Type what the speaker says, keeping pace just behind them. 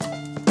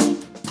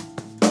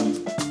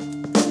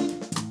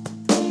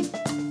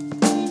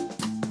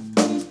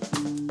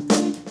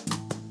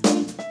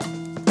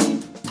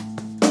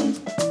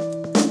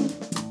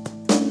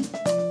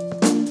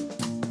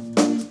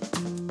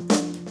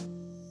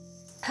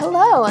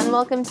Hello and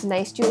welcome to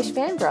Nice Jewish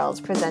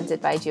Fangirls,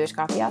 presented by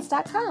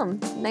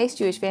JewishCoffeehouse.com. Nice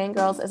Jewish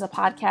Fangirls is a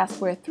podcast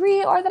where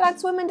three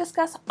Orthodox women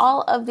discuss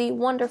all of the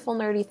wonderful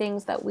nerdy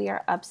things that we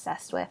are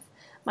obsessed with.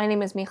 My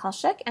name is Michal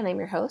Schick, and I'm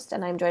your host,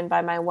 and I'm joined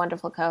by my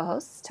wonderful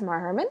co-hosts, Tamar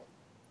Herman.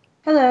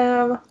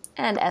 Hello.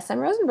 And S.M.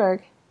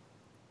 Rosenberg.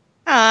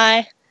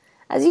 Hi.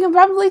 As you can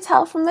probably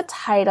tell from the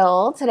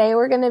title, today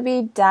we're going to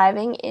be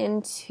diving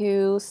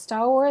into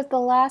Star Wars The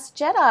Last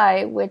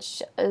Jedi,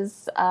 which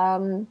is,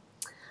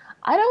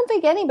 I don't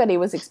think anybody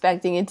was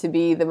expecting it to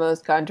be the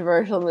most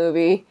controversial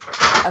movie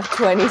of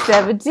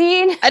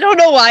 2017. I don't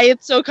know why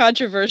it's so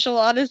controversial,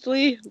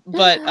 honestly,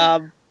 but,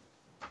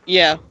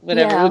 yeah,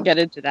 whatever, Yeah. We'll get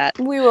into that.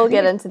 We will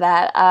get into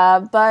that,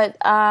 but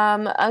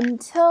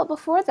until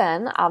before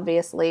then,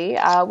 obviously,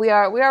 we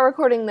are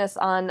recording this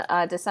on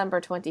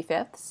December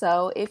 25th,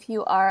 so if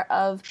you are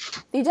of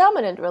the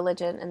dominant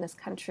religion in this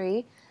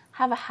country,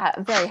 have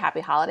a very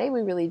happy holiday.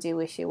 We really do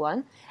wish you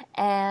one,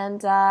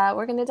 and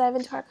we're going to dive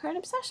into our current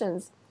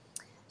obsessions.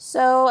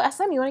 So,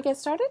 SM, you want to get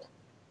started?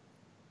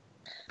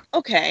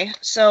 Okay,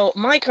 so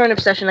my current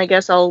obsession, I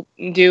guess I'll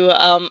do,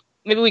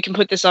 maybe we can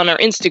put this on our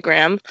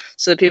Instagram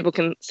so that people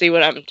can see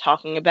what I'm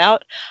talking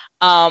about.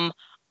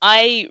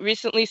 I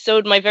recently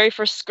sewed my very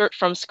first skirt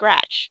from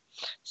scratch,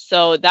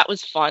 so that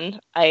was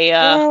fun.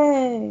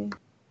 Yay.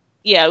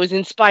 Yeah, I was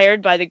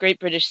inspired by the Great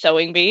British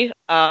Sewing Bee,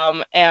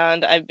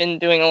 and I've been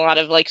doing a lot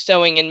of, like,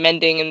 sewing and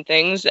mending and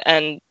things,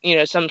 and, you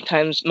know,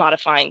 sometimes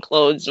modifying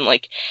clothes and,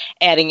 like,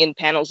 adding in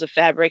panels of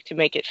fabric to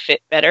make it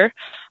fit better.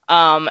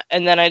 And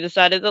then I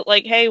decided that,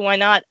 like, hey, why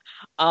not?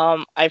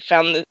 I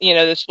found,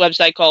 this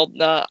website called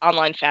the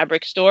Online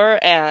Fabric Store,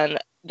 and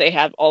they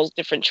have all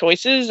different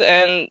choices,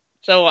 and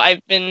so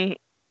I've been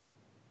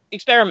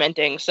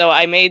experimenting. So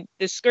I made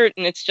this skirt,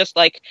 and it's just,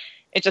 like,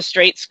 it's a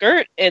straight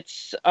skirt.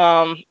 It's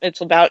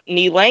about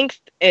knee length.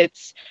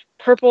 It's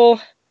purple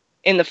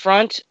in the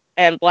front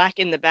and black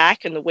in the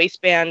back, and the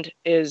waistband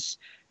is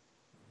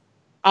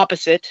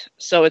opposite.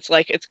 So it's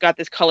like it's got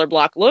this color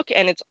block look,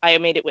 and I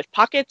made it with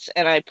pockets,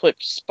 and I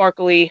put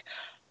sparkly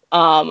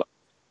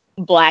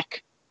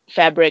black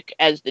fabric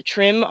as the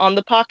trim on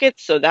the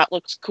pockets, so that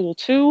looks cool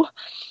too.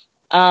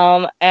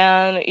 And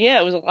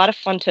yeah, it was a lot of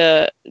fun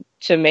to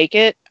make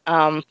it.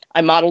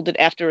 I modeled it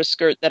after a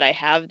skirt that I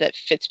have that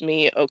fits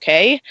me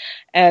okay,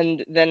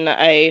 and then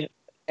it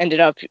ended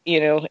up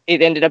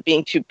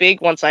being too big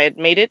once I had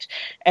made it,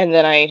 and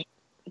then I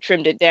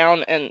trimmed it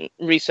down and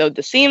re-sewed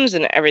the seams,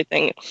 and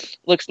everything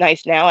looks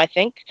nice now, I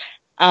think.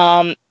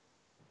 And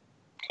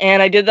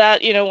I did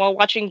that, while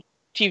watching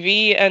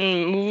TV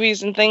and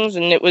movies and things,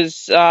 and it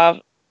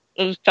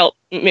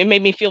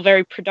made me feel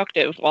very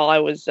productive while I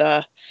was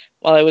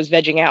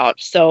vegging out.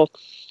 So,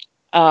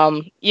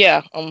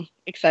 yeah, I'm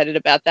excited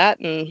about that,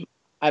 and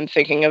I'm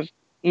thinking of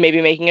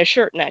maybe making a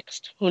shirt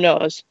next. Who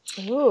knows?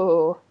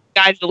 Ooh.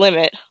 Sky's the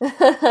limit.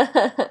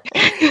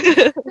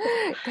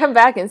 Come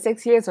back in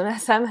 6 years when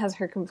SM has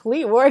her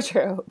complete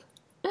wardrobe.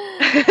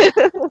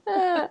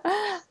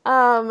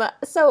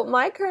 So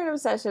my current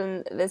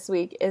obsession this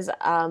week is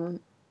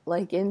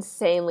like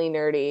insanely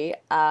nerdy,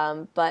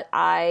 but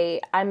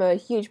I'm a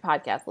huge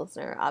podcast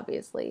listener,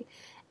 obviously,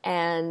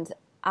 and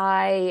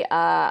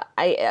I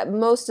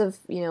most of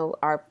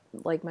our,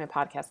 like, my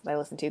podcasts that I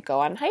listen to go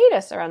on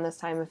hiatus around this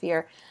time of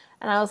year,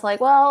 and I was like,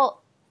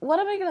 well, what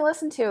am I going to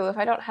listen to if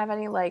I don't have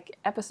any, like,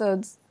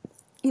 episodes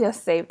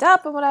saved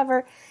up and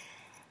whatever?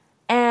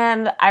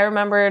 And I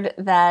remembered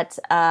that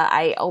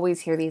I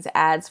always hear these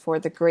ads for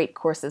the Great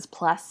Courses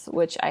Plus,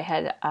 which I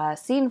had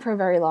seen for a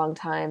very long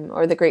time,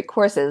 or the Great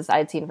Courses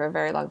I'd seen for a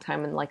very long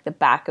time in, like, the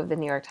back of the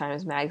New York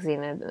Times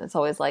Magazine, and it's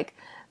always like,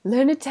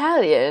 learn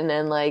Italian,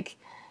 and, like,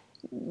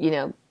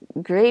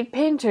 great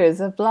painters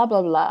of blah,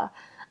 blah, blah.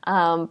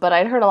 But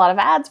I'd heard a lot of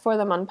ads for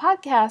them on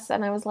podcasts,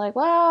 and I was like,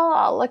 well,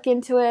 I'll look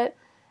into it.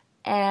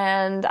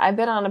 And I've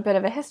been on a bit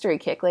of a history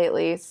kick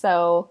lately,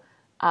 so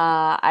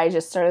I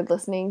just started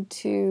listening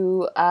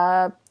to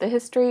the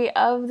history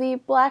of the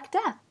Black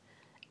Death,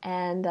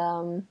 and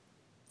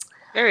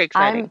very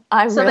exciting.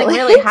 I'm Something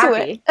really into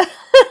happy. it.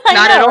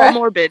 Not at all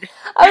morbid.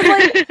 I was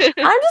like,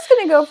 I'm just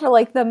gonna go for,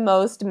 like, the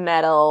most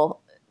metal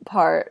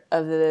part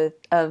of the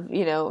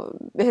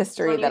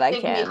history that I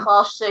can. When you think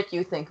Michal Schick,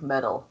 you think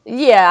metal.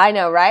 Yeah, I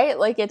know, right?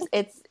 Like,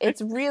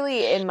 it's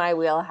really in my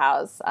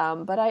wheelhouse.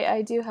 But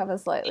I do have a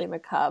slightly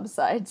macabre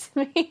side to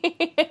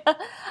me.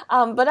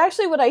 But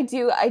actually, what I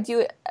do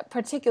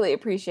particularly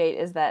appreciate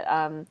is that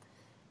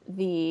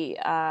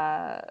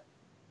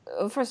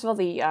first of all,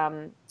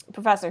 the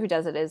professor who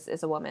does it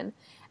is a woman,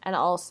 and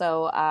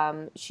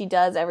also she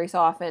does every so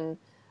often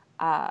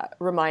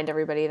remind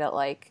everybody that,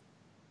 like,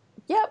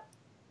 yep,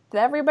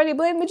 everybody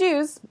blamed the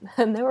Jews,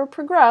 and there were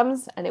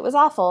pogroms, and it was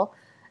awful.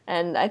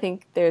 And I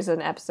think there's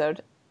an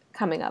episode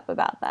coming up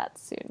about that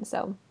soon.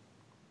 So,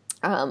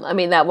 I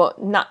mean,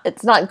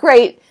 it's not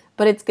great,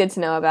 but it's good to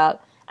know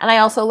about. And I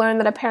also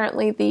learned that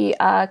apparently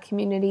the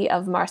community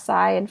of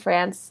Marseille in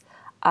France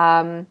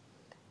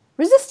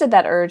resisted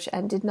that urge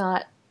and did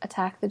not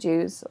attack the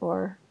Jews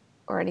or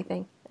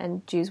anything.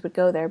 And Jews would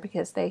go there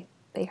because they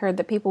heard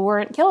that people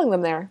weren't killing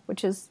them there,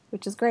 which is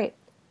great.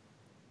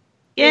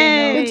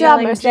 Yay! Good job,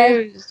 Yelling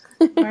Marseille. Jews.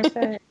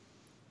 Marseille.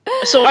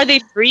 So are they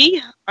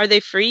free? Are they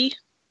free?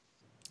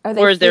 Are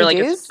they Or is there free like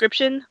a dues?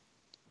 subscription?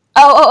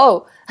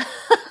 Oh.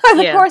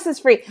 The Yeah. course is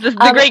free. The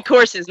Great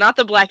Courses, not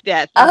the Black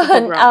Death, not the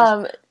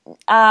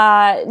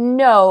pogroms.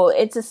 No,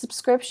 it's a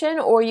subscription,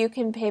 or you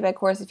can pay by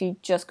course if you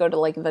just go to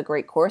like the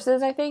Great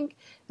Courses. I think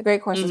the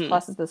Great Courses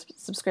Plus is the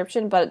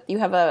subscription, but you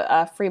have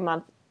a free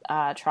month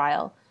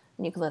trial,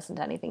 and you can listen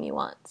to anything you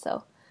want.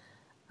 So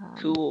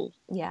Cool.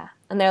 yeah,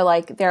 and they're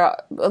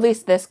at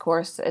least this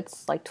course.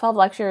 It's like 12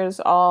 lectures,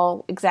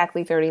 all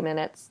exactly 30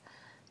 minutes.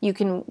 You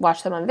can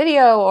watch them on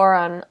video or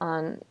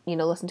on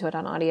listen to it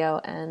on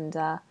audio, and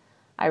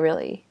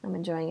I'm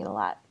enjoying it a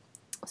lot.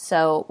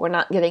 So we're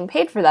not getting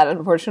paid for that,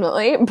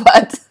 unfortunately,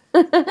 but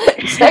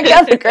check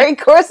out the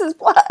Great Courses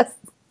Plus.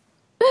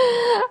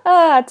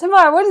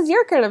 Tamar, what is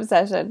your current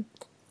obsession?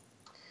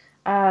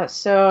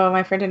 So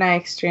my friend and I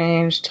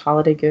exchanged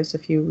holiday gifts a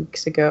few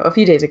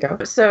days ago.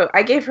 So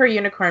I gave her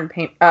unicorn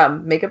paint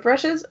makeup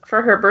brushes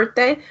for her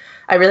birthday.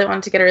 I really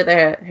wanted to get her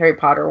the Harry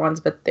Potter ones,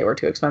 but they were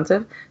too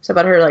expensive. So I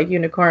bought her like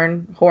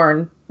unicorn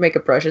horn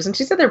makeup brushes, and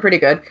she said they're pretty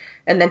good.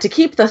 And then to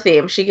keep the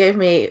theme, she gave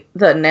me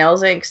the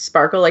Nails Inc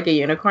Sparkle Like a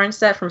Unicorn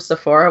set from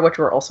Sephora, which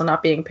we're also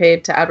not being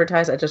paid to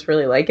advertise. I just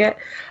really like it.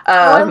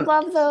 I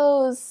love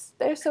those.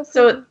 They're so pretty.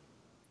 So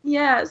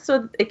yeah,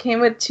 so it came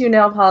with 2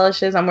 nail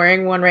polishes. I'm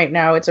wearing one right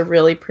now. It's a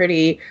really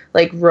pretty,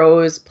 like,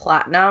 rose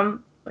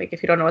platinum. Like,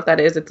 if you don't know what that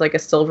is, it's like a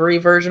silvery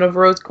version of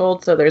rose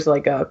gold, so there's,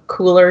 like, a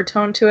cooler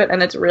tone to it,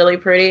 and it's really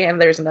pretty. And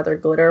there's another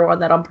glitter one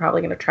that I'm probably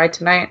going to try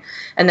tonight.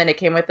 And then it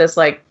came with this,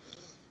 like,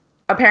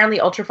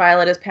 apparently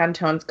ultraviolet is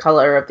Pantone's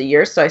color of the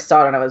year, so I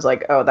saw it and I was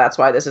like, oh, that's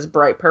why this is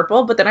bright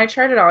purple. But then I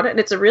tried it on,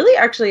 and it's a really,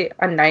 actually,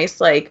 a nice,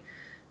 like,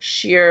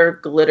 sheer,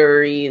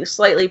 glittery,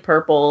 slightly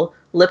purple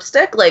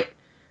lipstick. Like,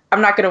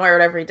 I'm not going to wear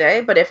it every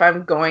day, but if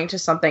I'm going to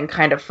something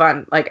kind of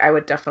fun, like, I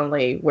would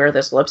definitely wear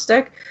this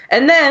lipstick.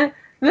 And then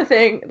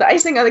the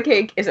icing on the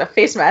cake is a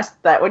face mask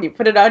that when you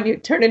put it on, you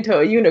turn into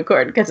a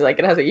unicorn because, like,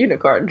 it has a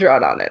unicorn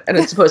drawn on it, and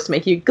it's supposed to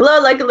make you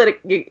glow like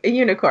a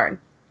unicorn.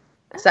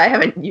 So I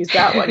haven't used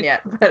that one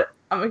yet, but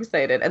I'm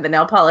excited. And the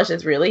nail polish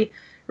is really,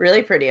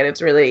 really pretty, and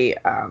it's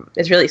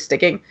really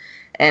sticking.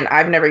 And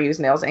I've never used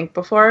Nails Inc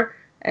before,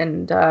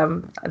 and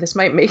this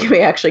might make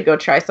me actually go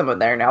try some of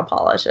their nail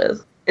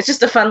polishes. It's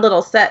just a fun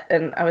little set,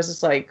 and I was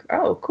just like,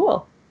 oh,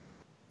 cool.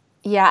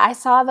 Yeah, I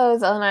saw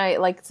those,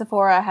 and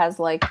Sephora has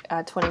like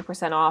a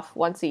 20% off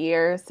once a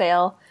year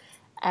sale,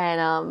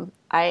 and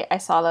I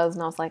saw those,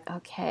 and I was like,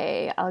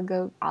 okay,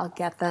 I'll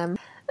get them.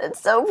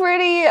 It's so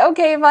pretty.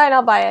 Okay, fine,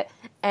 I'll buy it.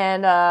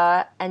 And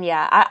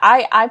yeah,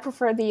 I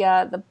prefer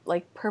the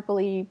like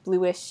purpley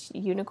bluish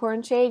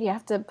unicorn shade. You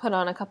have to put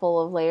on a couple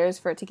of layers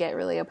for it to get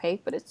really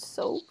opaque, but it's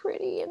so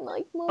pretty and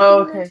like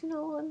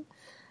multi-dimensional, and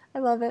I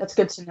love it. That's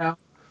good to know.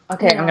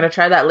 Okay, yeah. I'm going to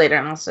try that later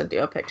and also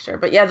do a picture.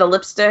 But yeah, the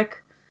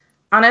lipstick,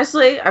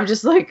 honestly, I'm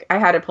just like, I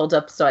had it pulled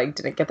up so I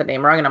didn't get the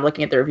name wrong, and I'm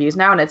looking at the reviews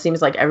now, and it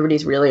seems like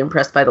everybody's really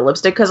impressed by the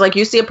lipstick, because like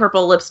you see a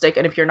purple lipstick,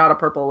 and if you're not a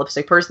purple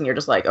lipstick person, you're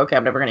just like, okay,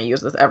 I'm never going to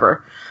use this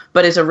ever.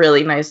 But it's a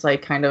really nice,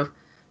 like, kind of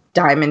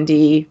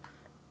diamondy,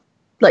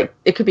 like,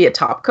 it could be a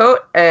top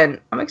coat, and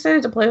I'm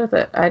excited to play with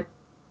it.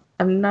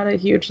 I'm not a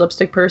huge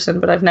lipstick person,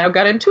 but I've now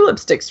gotten 2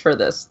 lipsticks for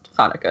this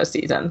Hanukkah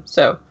season,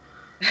 so.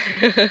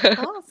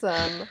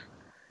 Awesome.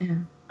 Yeah.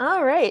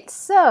 All right,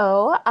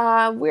 so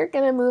we're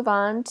going to move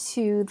on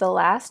to The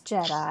Last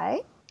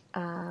Jedi.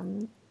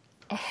 And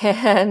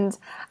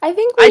I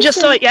think I just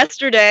saw it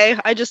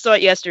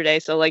yesterday,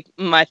 so, like,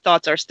 my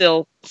thoughts are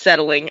still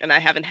settling, and I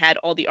haven't had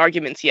all the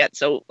arguments yet,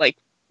 so, like,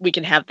 we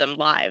can have them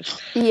live.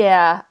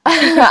 Yeah.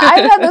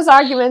 I've had those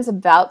arguments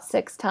about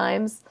 6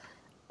 times,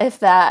 if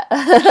that,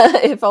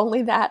 if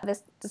only that.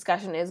 This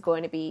discussion is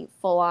going to be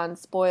full-on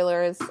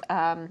spoilers.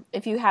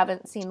 If you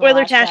haven't seen The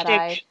Last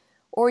Jedi,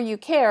 or you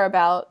care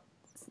about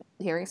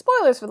hearing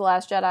spoilers for The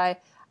Last Jedi,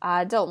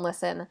 don't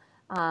listen.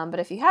 But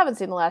if you haven't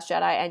seen The Last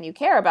Jedi and you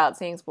care about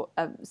seeing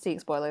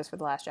spoilers for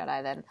The Last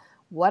Jedi, then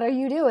what are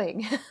you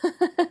doing?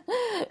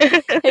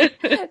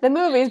 The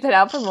movie's been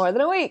out for more than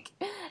a week.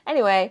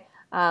 Anyway,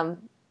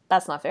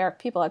 that's not fair.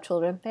 People have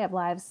children. They have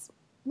lives.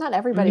 Not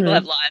everybody will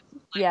have lives.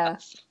 Yeah.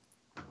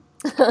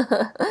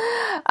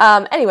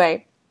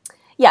 Anyway,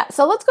 yeah,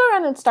 so let's go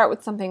around and start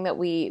with something that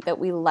we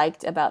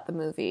liked about the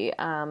movie.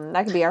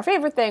 That could be our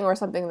favorite thing or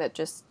something that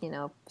just,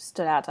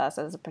 stood out to us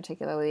as a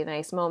particularly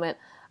nice moment.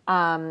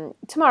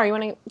 Tamar, you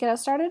want to get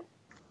us started?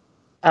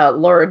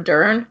 Laura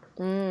Dern.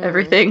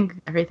 Everything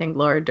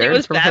Laura Dern. It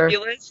was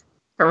fabulous.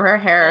 From her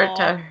hair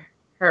to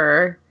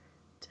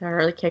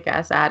her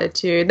kick-ass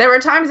attitude. There were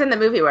times in the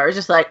movie where I was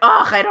just like,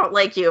 oh, I don't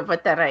like you,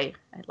 but then I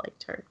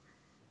liked her.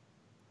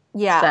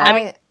 Yeah, so,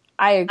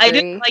 I agree. I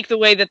didn't like the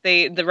way that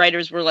the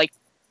writers were like,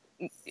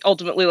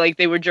 ultimately, like,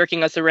 they were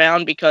jerking us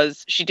around,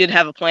 because she did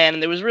have a plan,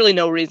 and there was really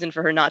no reason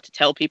for her not to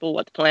tell people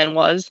what the plan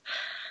was.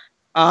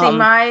 See,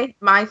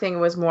 my thing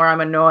was more, I'm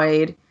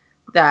annoyed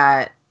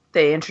that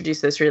they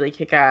introduced this really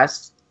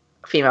kick-ass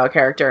female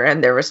character,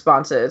 and their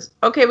response is,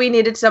 okay, we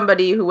needed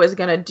somebody who was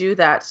going to do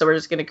that, so we're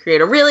just going to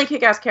create a really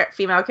kick-ass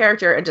female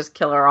character and just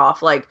kill her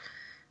off. Like,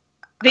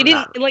 They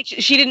didn't like.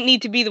 She didn't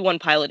need to be the one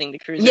piloting the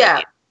cruiser.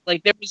 Yeah.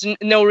 Like there was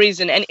no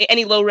reason, and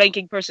any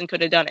low-ranking person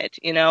could have done it.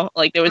 You know,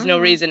 like there was no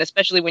reason,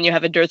 especially when you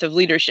have a dearth of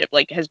leadership,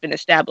 like has been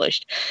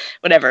established.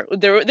 Whatever,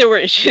 there were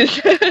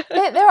issues.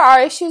 There are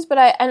issues, but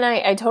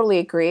I totally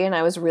agree, and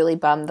I was really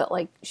bummed that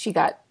like she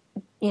got,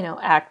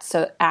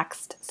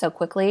 axed so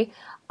quickly,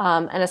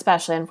 and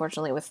especially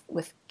unfortunately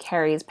with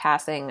Carrie's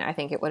passing, I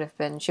think she would have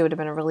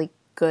been a really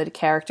good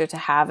character to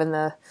have in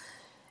their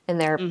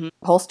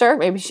holster.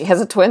 Maybe she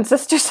has a twin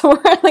sister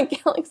somewhere in the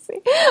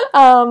galaxy.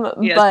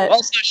 Yes, but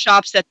also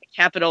shops at the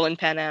Capitol in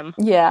Pan Am.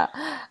 Yeah.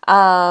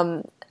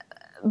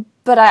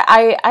 But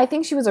I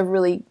think she was a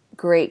really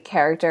great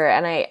character,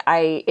 and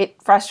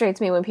it frustrates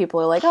me when people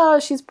are like, oh,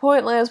 she's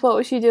pointless, what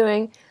was she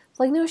doing? It's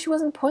like, no, she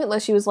wasn't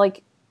pointless. She was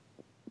like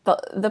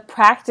the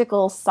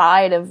practical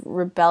side of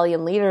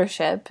rebellion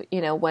leadership,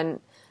 when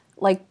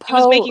like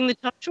Poe was making the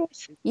tough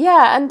choices.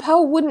 Yeah, and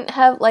Poe wouldn't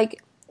have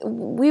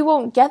we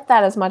won't get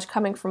that as much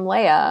coming from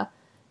Leia.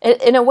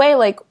 In a way,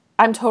 like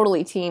I'm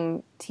totally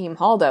team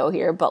Haldo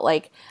here, but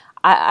like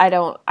I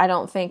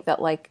don't think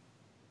that like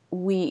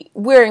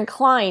we're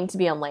inclined to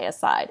be on Leia's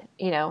side,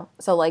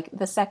 So like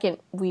the second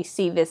we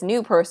see this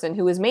new person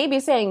who is maybe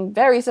saying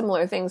very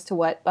similar things to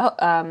what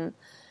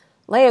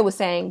Leia was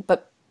saying,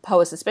 but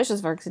Poe is suspicious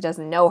of her because he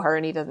doesn't know her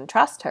and he doesn't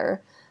trust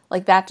her.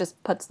 Like that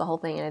just puts the whole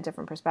thing in a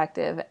different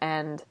perspective.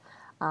 And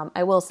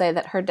I will say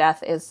that her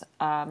death is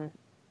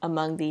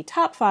among the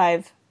top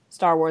 5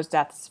 Star Wars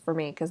deaths for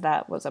me, because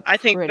that was I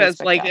think that's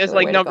like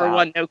number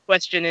one, no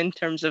question, in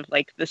terms of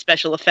like the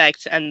special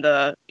effects and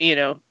the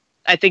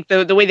I think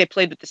the way they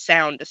played with the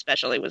sound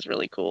especially was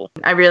really cool.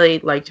 I really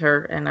liked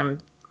her, and I'm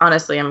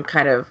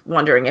kind of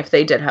wondering if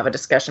they did have a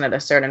discussion at a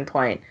certain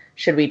point.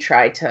 Should we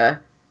try to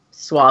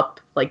swap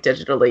like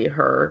digitally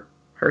her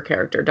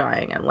character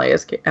dying and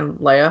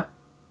Leia?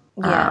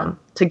 Yeah.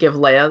 To give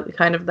Leia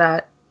kind of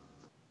that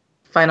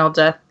final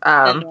death.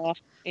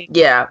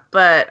 Yeah,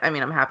 but I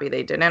mean, I'm happy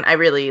they didn't. I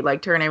really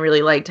liked her, and I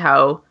really liked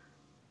how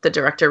the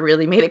director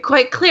really made it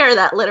quite clear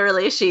that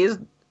literally she's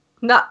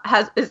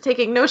is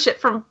taking no shit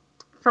from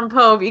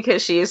Poe,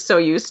 because she is so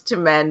used to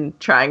men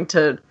trying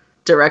to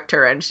direct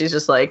her, and she's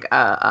just like,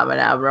 I'm an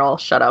admiral,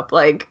 shut up,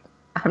 like,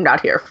 I'm not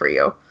here for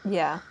you.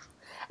 Yeah.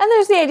 And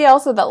there's the idea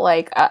also that,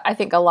 like, I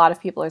think a lot of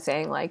people are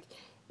saying, like,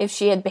 if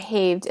she had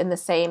behaved in the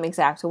same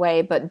exact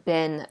way but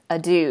been a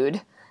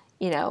dude,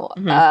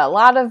 a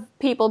lot of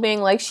people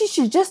being like, she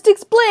should just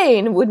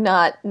explain, would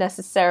not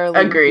necessarily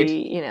Agreed.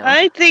 be,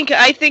 I think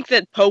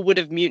that Poe would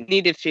have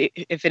mutinied if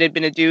it had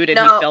been a dude and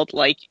he felt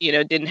like,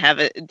 didn't have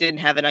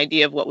an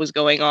idea of what was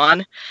going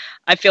on.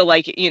 I feel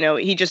like,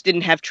 he just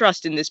didn't have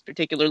trust in this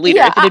particular leader.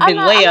 Yeah, if it had been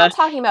Leia,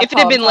 if it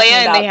had been Leia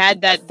and they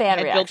had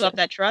built up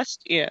that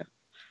trust, Yeah,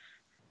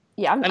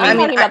 I'm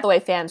talking about the way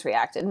fans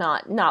reacted,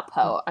 not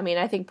Poe. I mean,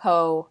 I think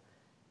Poe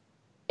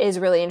is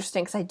really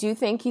interesting because I do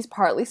think he's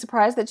partly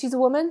surprised that she's a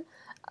woman,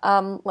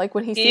 like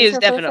when he sees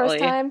her for the first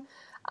time.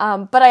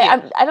 But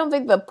I don't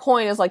think the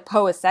point is like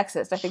Poe is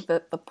sexist. I think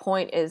that the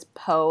point is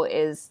Poe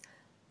is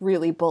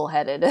really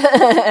bullheaded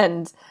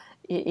and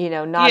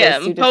not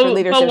as suited for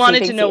leadership. Poe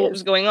wanted to know what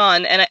was going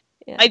on, and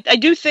I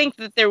do think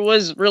that there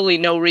was really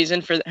no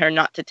reason for her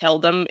not to tell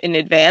them in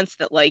advance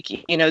that, like,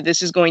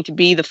 this is going to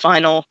be the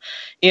final,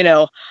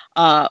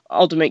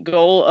 ultimate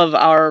goal of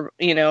our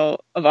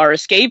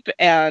escape,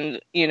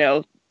 and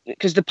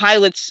because the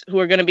pilots who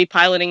are going to be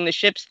piloting the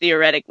ships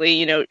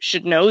theoretically,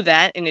 should know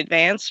that in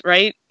advance,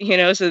 right?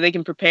 So they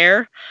can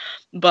prepare.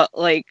 But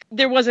like,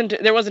 there wasn't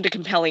a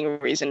compelling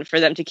reason for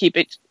them to keep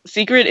it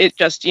secret. It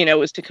just,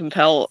 was to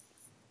compel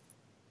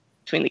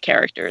between the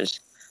characters.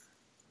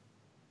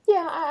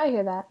 Yeah, I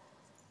hear that.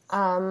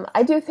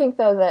 I do think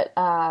though that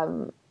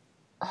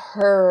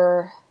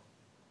her,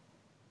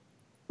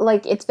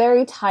 like, it's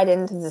very tied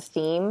into the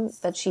theme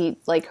that she,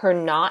 like, her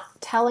not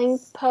telling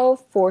Poe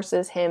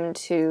forces him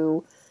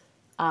to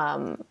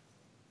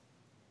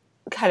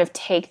kind of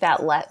take that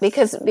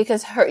because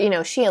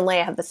her, she and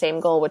Leia have the same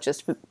goal, which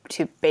is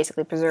to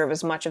basically preserve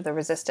as much of the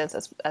resistance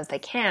as they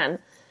can,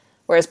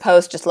 whereas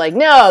Poe's just like,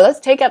 no, let's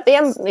take up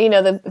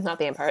not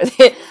the Empire,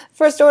 the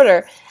First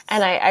Order.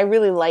 And I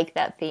really like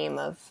that theme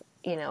of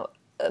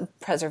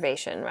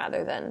preservation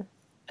rather than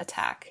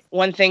attack.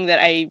 One thing that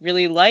I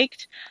really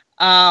liked,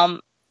 I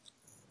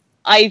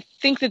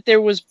think that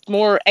there was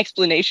more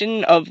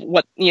explanation of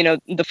what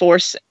the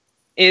Force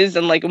is,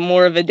 and like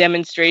more of a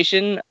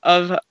demonstration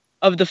of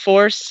the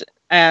Force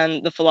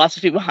and the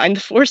philosophy behind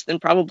the Force than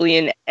probably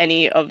in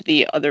any of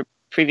the other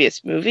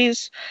previous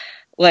movies.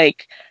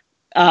 Like,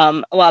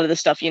 a lot of the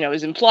stuff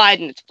is implied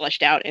and it's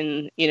fleshed out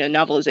in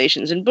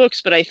novelizations and books,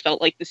 but I felt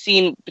like the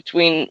scene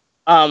between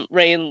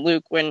Rey and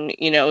Luke when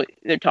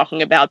they're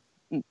talking about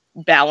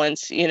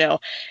balance,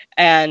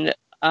 and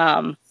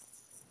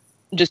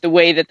just the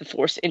way that the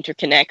Force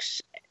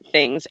interconnects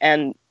things.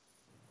 And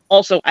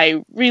also,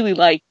 I really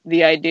like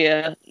the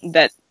idea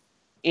that,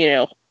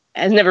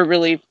 has never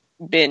really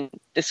been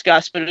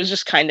discussed, but it was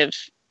just kind of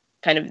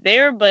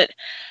there. But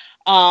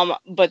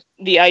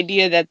the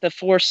idea that the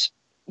Force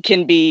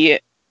can be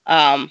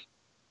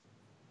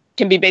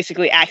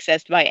basically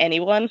accessed by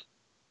anyone,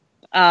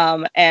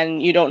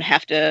 and you don't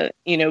have to,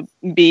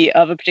 be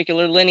of a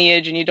particular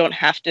lineage, and you don't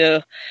have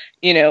to,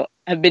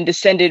 have been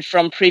descended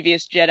from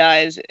previous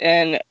Jedis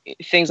and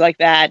things like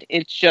that.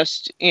 It's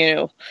just,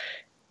 the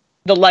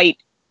light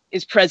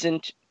is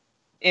present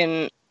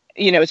in,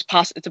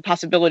 it's a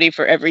possibility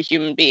for every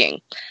human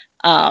being.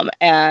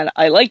 And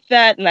I liked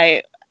that.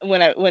 And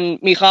when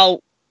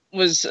Michal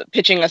was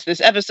pitching us this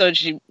episode,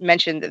 she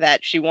mentioned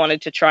that she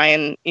wanted to try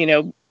and,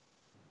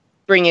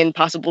 bring in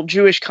possible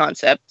Jewish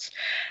concepts.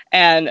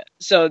 And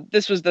so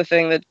this was the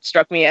thing that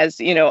struck me as,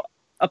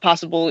 a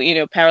possible,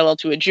 parallel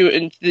to the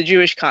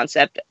Jewish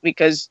concept,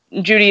 because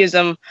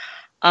Judaism,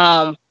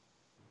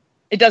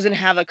 it doesn't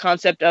have a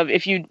concept of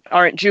if you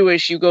aren't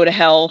Jewish, you go to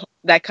hell,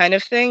 that kind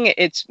of thing.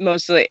 It's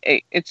mostly,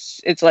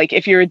 it's like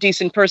if you're a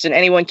decent person,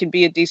 anyone can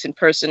be a decent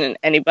person, and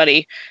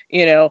anybody,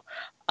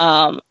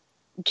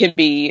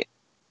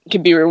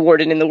 can be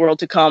rewarded in the world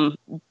to come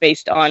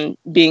based on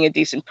being a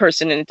decent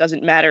person. And it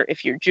doesn't matter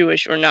if you're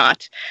Jewish or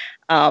not,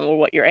 or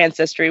what your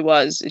ancestry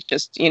was. It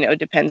just,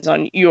 depends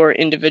on your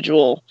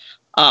individual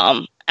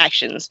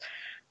actions.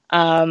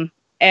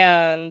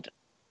 And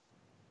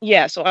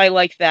yeah, so I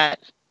like that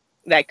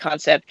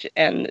concept,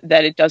 and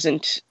that it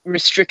doesn't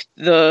restrict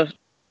the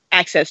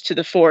access to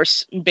the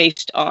Force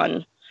based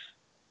on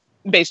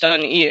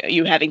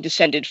you having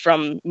descended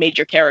from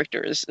major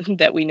characters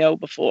that we know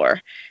before,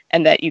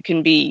 and that you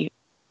can be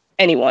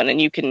anyone,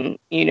 and you can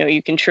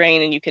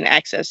train, and you can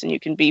access, and you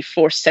can be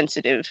Force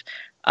sensitive,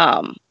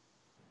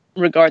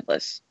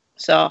 regardless.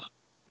 So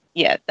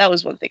yeah, that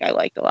was one thing I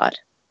liked a lot.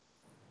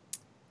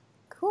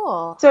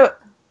 Cool. So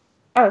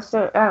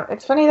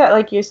it's funny that,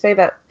 like, you say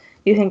that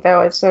you think that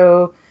was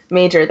so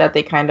major that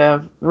they kind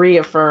of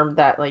reaffirmed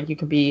that, like, you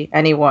can be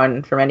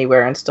anyone from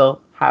anywhere and still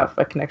have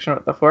a connection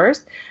with the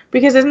Force,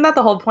 because isn't that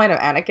the whole point of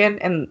Anakin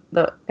in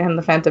the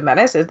Phantom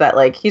Menace, is that,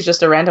 like, he's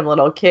just a random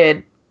little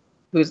kid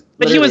who's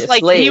he was like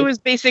slave. He was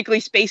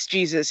basically space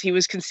Jesus. He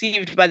was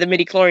conceived by the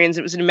midichlorians.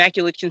 It was an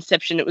immaculate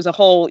conception. It was a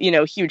whole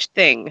huge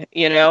thing.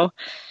 Yeah,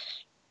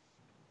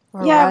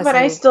 but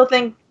I still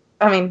think,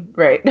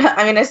 right.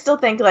 I still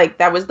think, like,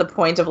 that was the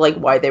point of, like,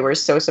 why they were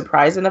so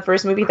surprised in the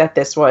first movie that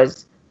this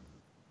was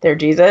their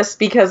Jesus,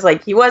 because,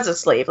 like, he was a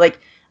slave. Like,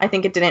 I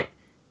think it didn't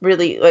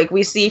really, like,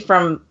 we see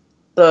from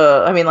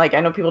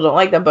I know people don't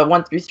like them, but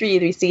 1 through 3,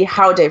 we see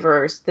how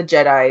diverse the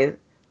Jedi,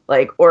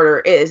 like, order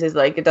is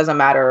like, it doesn't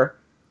matter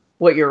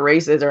what your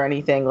race is or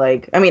anything.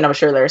 Like, I'm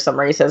sure there's some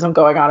racism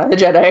going on in the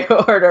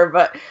Jedi Order,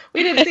 but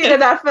we didn't see it in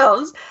that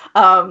films.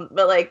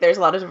 But, like, there's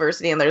a lot of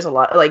diversity, and there's a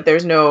lot, like,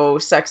 there's no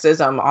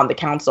sexism on the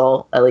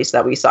council, at least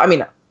that we saw.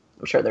 I'm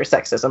sure there's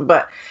sexism,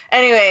 but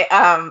anyway,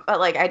 but,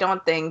 like, I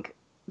don't think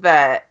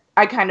that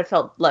I kind of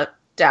felt let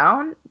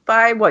down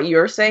by what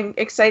you're saying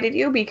excited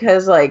you,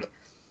 because, like,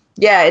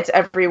 yeah, it's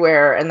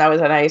everywhere, and that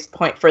was a nice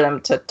point for them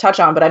to touch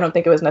on, but I don't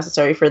think it was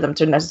necessary for them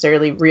to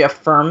necessarily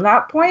reaffirm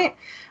that point.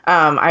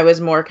 I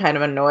was more kind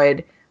of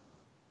annoyed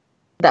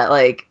that,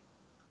 like,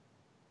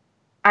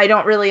 I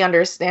don't really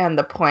understand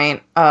the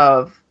point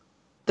of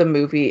the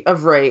movie,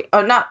 of Rey.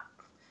 Oh, not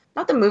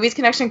the movie's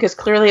connection, because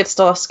clearly it's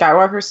still a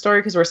Skywalker story,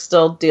 because we're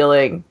still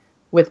dealing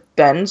with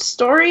Ben's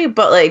story,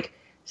 but, like,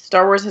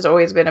 Star Wars has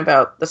always been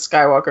about the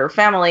Skywalker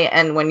family,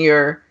 and when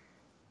you're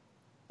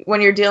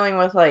dealing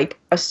with, like,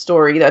 a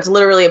story that's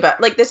literally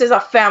about, like, this is a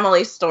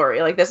family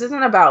story. Like, this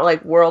isn't about,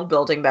 like, world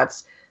building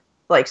that's,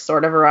 like,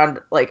 sort of around,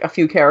 like, a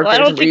few characters. Well,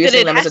 I don't think that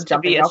it has to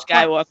be a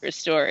Skywalker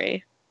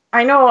story.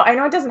 I know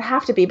it doesn't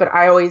have to be, but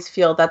I always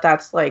feel that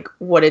that's, like,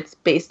 what it's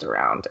based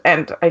around.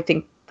 And I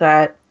think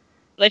that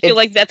I feel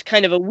like that's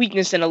kind of a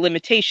weakness and a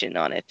limitation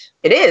on it.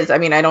 It is. I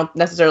don't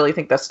necessarily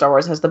think that Star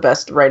Wars has the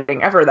best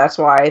writing ever. That's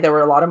why there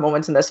were a lot of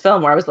moments in this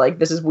film where I was like,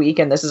 this is weak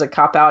and this is a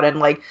cop-out, and,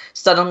 like,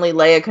 suddenly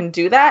Leia can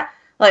do that.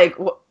 Like,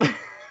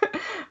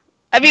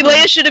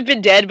 Leia should have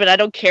been dead, but I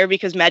don't care,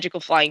 because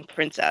magical flying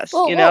princess,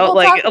 we'll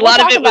talk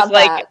about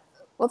that.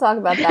 We'll talk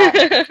about that.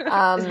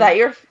 Is that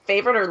your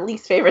favorite or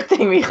least favorite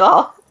thing,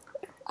 Michal?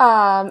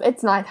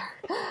 It's neither.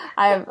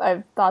 I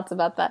have thoughts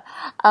about that.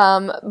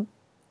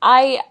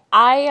 I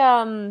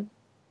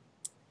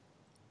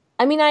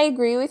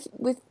agree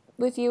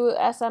with you,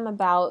 SM,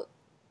 about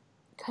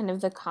kind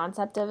of the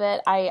concept of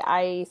it.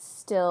 I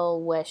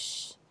still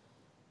wish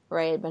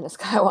Rey had been a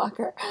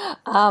Skywalker.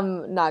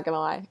 Not gonna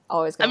lie,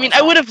 always.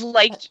 I would have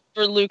liked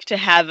for Luke to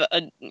have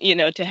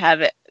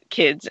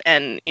kids,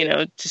 and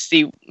to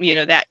see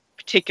that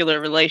particular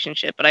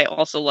relationship. But I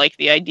also like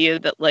the idea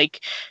that,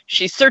 like,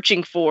 she's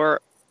searching for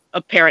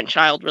a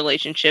parent-child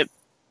relationship,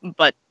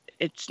 but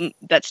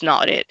that's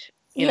not it.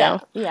 You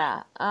know?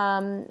 Yeah.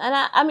 And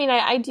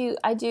I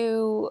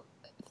do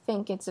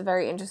think it's a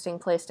very interesting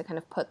place to kind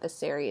of put the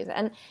series,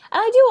 and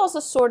I do also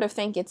sort of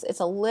think it's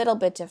a little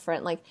bit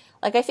different. Like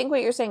I think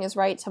what you're saying is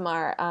right,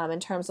 Tamar, in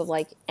terms of,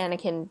 like,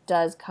 Anakin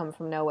does come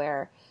from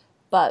nowhere,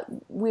 but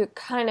we're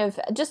kind of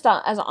just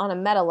on a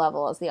meta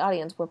level as the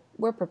audience,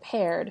 we're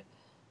prepared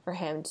for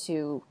him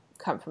to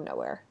come from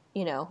nowhere,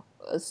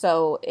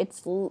 so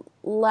it's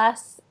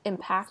less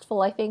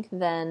impactful, I think,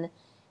 than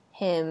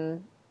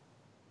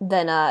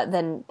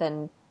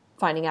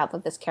finding out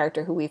that this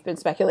character who we've been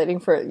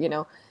speculating for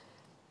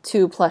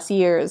 2+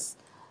 years,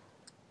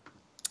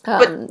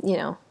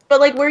 But,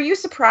 like, were you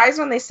surprised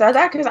when they said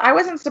that? Because I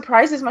wasn't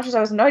surprised as much as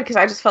I was annoyed, because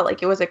I just felt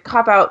like it was a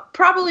cop-out,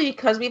 probably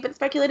because we've been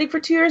speculating for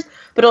 2 years,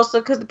 but also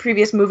because the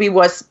previous movie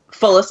was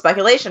full of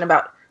speculation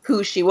about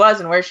who she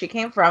was and where she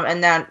came from,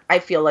 and then I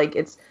feel like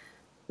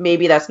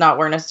maybe that's not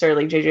where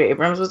necessarily J.J.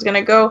 Abrams was going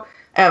to go.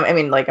 I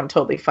mean, like, I'm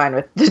totally fine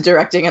with the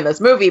directing in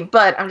this movie,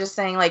 but I'm just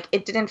saying, like,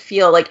 it didn't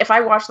feel like, if I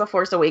watched The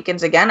Force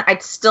Awakens again,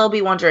 I'd still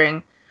be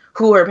wondering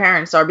who her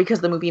parents are,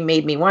 because the movie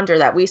made me wonder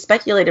that. We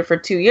speculated for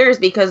 2 years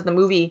because the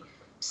movie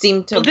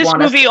seemed to this want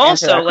movie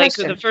us to also, like,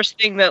 question. the first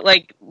thing that,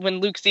 like, when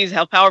Luke sees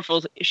how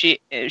powerful she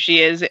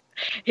is,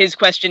 his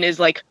question is,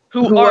 like,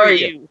 who are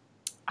you?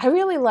 I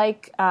really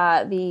like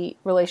the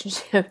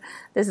relationship.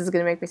 This is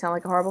going to make me sound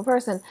like a horrible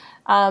person.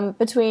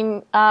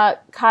 Between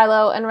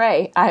Kylo and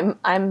Rey.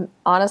 I'm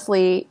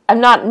honestly, I'm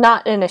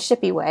not in a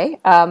shippy way,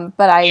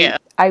 but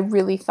I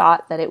really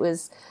thought that it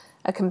was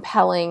a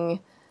compelling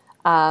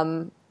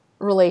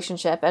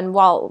relationship. And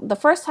while the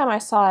first time I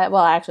saw it,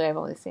 well, actually I've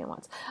only seen it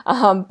once,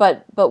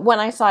 but when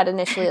I saw it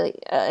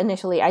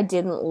initially I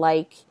didn't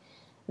like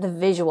the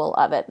visual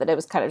of it, that it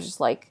was kind of just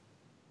like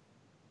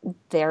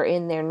they're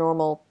in their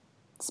normal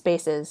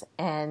spaces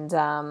and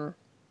and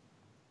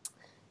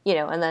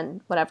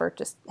then whatever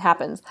just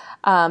happens,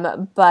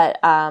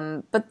 but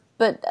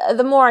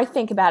the more I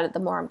think about it, the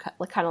more I'm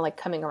kind of like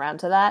coming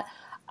around to that,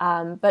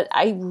 but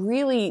I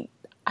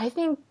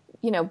think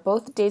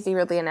both Daisy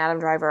Ridley and Adam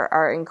Driver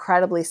are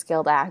incredibly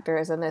skilled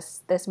actors, and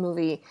this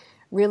movie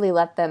really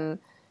let them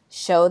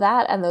show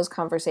that, and those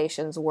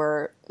conversations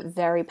were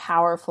very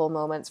powerful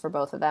moments for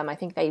both of them. I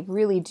think they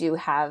really do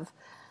have,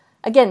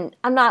 again,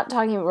 I'm not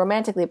talking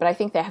romantically, but I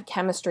think they have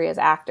chemistry as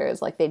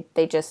actors. Like they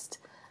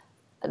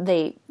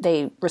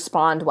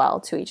respond well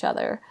to each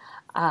other,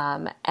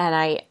 and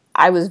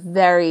I was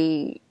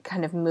very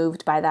kind of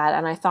moved by that,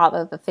 and I thought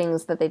that the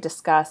things that they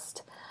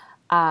discussed,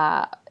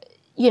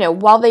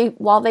 while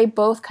they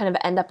both kind of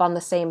end up on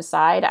the same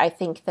side, I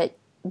think that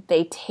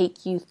they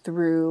take you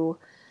through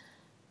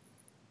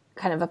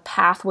kind of a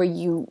path where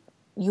you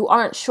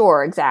aren't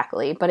sure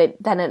exactly, but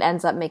then it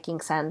ends up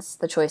making sense,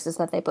 the choices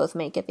that they both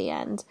make at the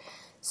end.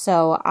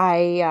 So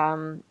I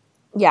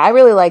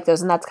really like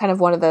those, and that's kind of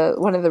one of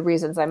the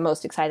reasons I'm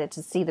most excited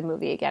to see the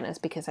movie again, is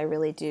because I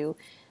really do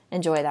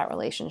enjoy that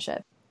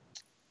relationship.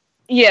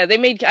 Yeah,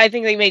 I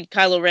think they made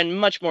Kylo Ren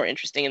much more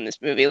interesting in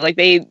this movie. Like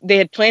they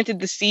had planted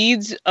the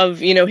seeds of,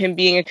 him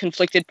being a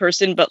conflicted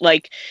person, but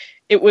like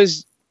it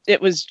was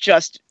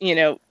just,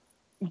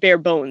 bare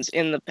bones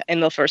in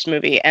the first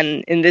movie,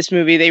 and in this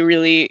movie they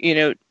really,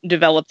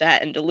 developed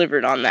that and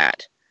delivered on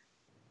that.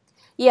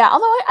 Yeah,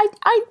 although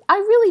I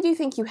really do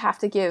think you have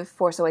to give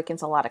Force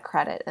Awakens a lot of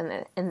credit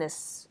in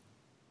this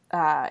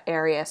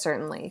area,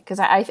 certainly, because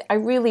I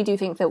really do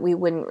think that we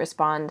wouldn't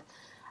respond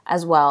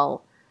as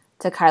well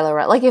to Kylo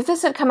Ren. Like, if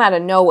this had come out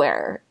of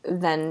nowhere,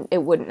 then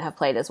it wouldn't have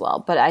played as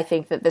well. But I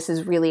think that this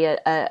is really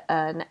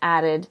an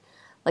added,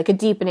 like a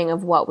deepening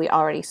of what we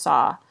already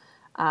saw.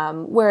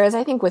 Whereas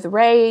I think with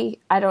Rey,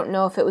 I don't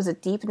know if it was a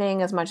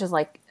deepening as much as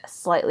like a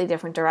slightly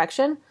different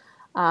direction,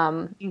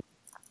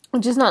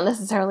 which is not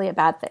necessarily a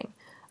bad thing.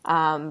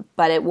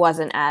 But it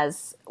wasn't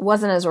as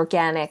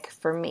organic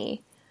for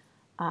me.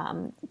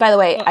 By the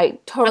way, I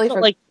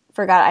totally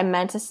forgot I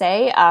meant to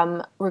say,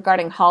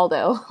 regarding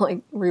Haldo,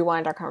 like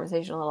rewind our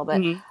conversation a little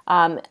bit.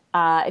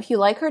 Mm-hmm. If you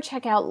like her,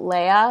 check out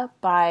Leia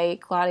by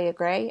Claudia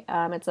Gray.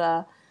 It's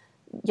a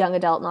young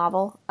adult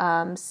novel,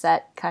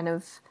 set kind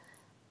of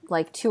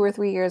like 2 or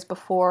 3 years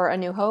before A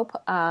New Hope.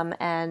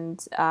 And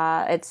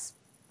it's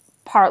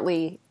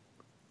partly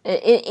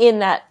in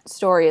that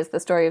story is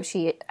the story of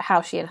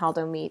how she and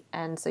Haldo meet.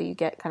 And so you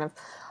get kind of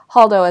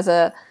Haldo as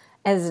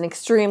an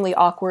extremely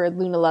awkward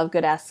Luna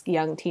Lovegood-esque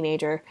young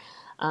teenager.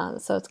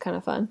 So it's kind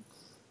of fun.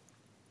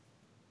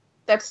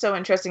 That's so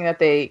interesting that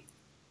they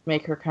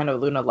make her kind of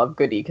Luna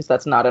Lovegoody, because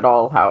that's not at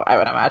all how I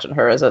would imagine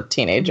her as a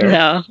teenager.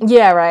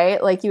 Yeah,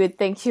 right? Like, you would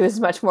think she was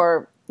much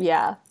more,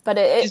 but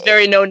it's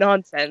very no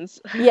nonsense.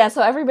 Yeah,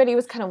 so everybody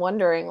was kind of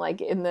wondering, like,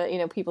 in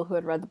the, people who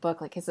had read the book,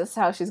 like, is this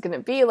how she's going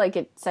to be? Like,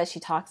 it says she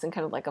talks in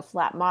kind of like a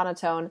flat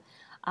monotone.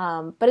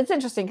 But it's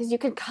interesting because you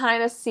can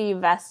kind of see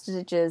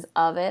vestiges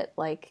of it.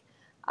 Like,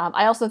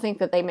 I also think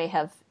that they may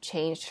have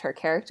changed her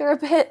character a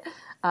bit.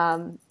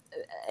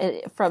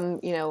 From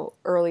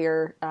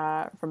earlier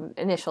from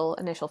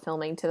initial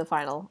filming to the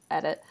final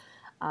edit,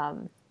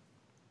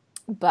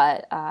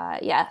 but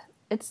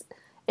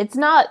it's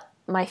not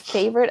my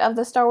favorite of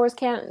the Star Wars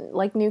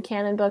new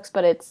canon books,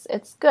 but it's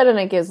good, and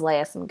it gives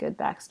Leia some good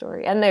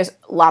backstory, and there's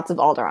lots of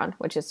Alderaan,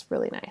 which is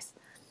really nice.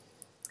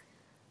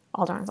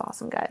 Alderaan's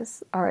awesome,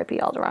 guys. R.I.P.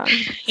 Alderaan.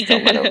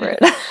 Still not over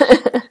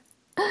it.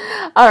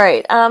 All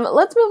right,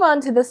 let's move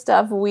on to the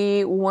stuff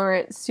we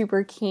weren't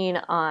super keen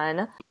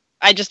on.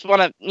 I just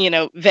want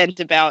to,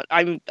 vent about,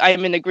 I'm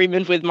in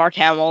agreement with Mark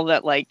Hamill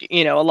that, like,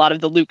 a lot of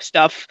the Luke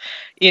stuff,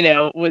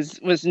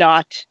 was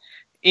not,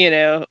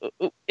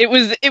 it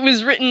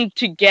was written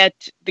to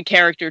get the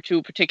character to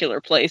a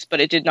particular place,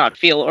 but it did not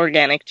feel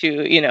organic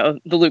to,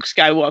 the Luke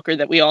Skywalker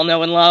that we all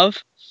know and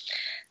love.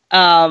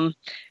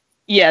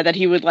 That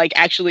he would like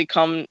actually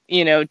come,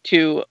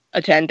 to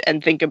attend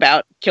and think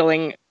about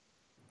killing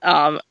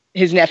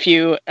his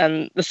nephew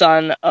and the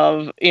son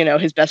of,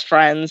 his best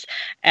friends.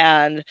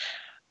 And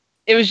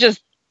it was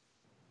just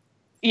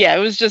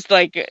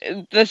like,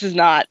 this was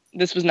not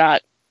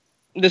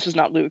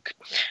Luke.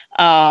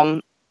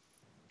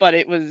 But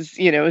it was,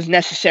 it was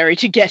necessary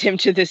to get him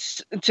to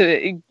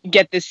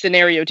get this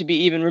scenario to be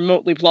even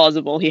remotely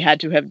plausible. He had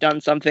to have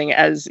done something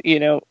as,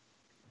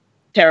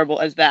 terrible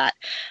as that.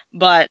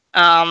 But,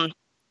 I'm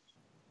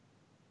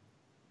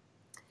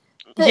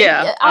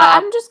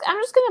just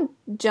gonna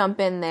jump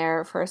in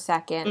there for a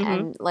second,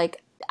 and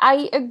like,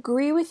 I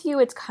agree with you.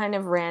 It's kind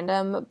of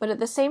random, but at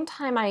the same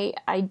time,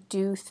 I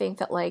do think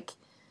that like,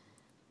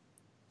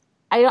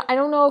 I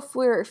don't know if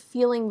we're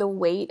feeling the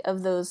weight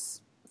of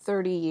those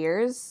 30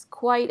 years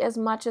quite as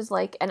much as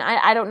like, and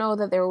I don't know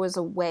that there was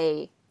a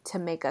way to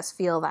make us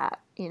feel that,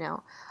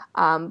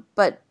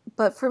 but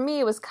for me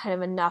it was kind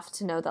of enough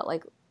to know that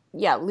like,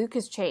 yeah, Luke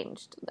has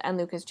changed, and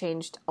Luke has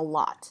changed a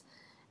lot.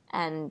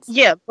 And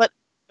yeah, but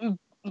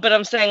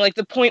I'm saying like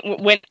the point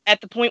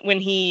when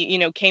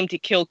he, came to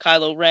kill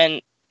Kylo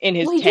Ren in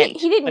his tent.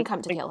 He didn't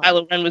come to kill him.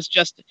 Kylo Ren was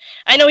just,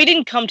 I know he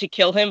didn't come to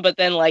kill him, but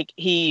then like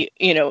he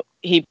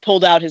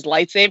pulled out his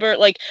lightsaber.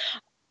 Like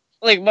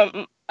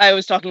I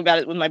was talking about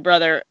it with my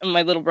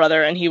little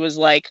brother, and he was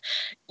like,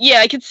 yeah,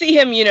 I could see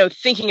him,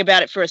 thinking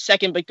about it for a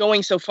second, but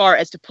going so far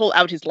as to pull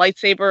out his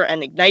lightsaber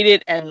and ignite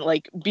it and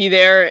like be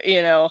there,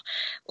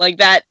 like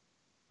that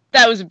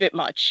was a bit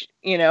much,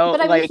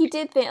 But I mean, he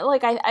did think,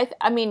 like,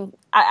 I mean,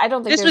 I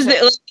don't think this was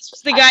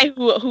the guy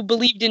who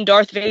believed in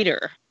Darth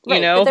Vader,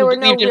 right, but there were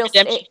no real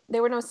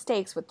there were no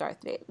stakes with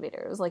Darth Vader.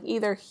 It was like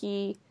either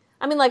he.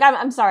 I mean, like,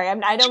 I'm sorry. I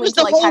don't mean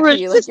to like heckle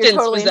you. Like, you're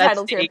totally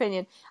entitled to your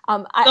opinion.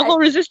 The whole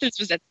resistance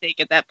was at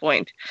stake at that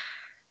point.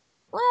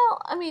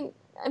 Well, I mean,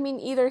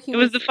 either he. It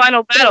was the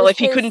final battle. If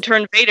he couldn't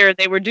turn Vader,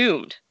 they were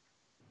doomed.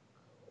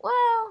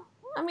 Well,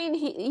 I mean,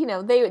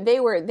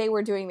 they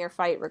were doing their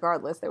fight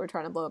regardless. They were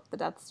trying to blow up the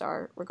Death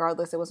Star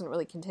regardless. It wasn't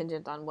really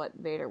contingent on what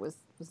Vader was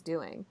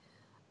doing.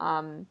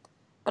 But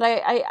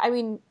I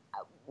mean,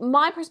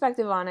 my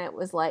perspective on it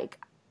was like,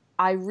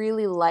 I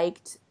really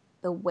liked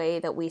the way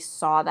that we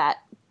saw that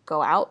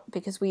go out,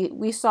 because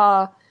we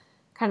saw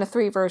kind of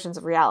three versions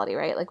of reality,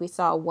 right? Like, we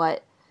saw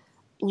what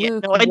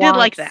Luke I did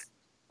like that.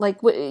 Like,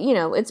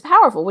 it's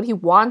powerful. What he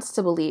wants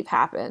to believe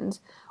happened,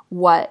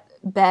 what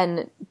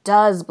Ben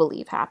does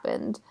believe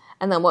happened,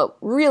 and then what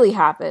really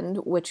happened,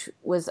 which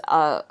was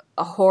a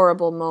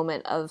horrible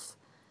moment of,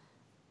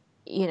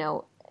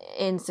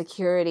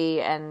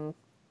 insecurity and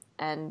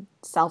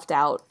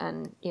self-doubt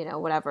and,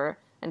 whatever,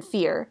 and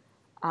fear.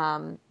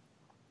 And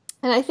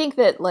I think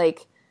that,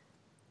 like,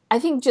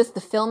 just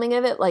the filming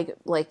of it,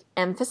 like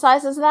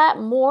emphasizes that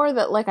more,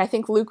 that, like, I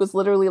think Luke was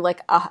literally,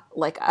 like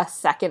a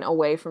second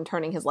away from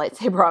turning his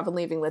lightsaber off and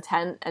leaving the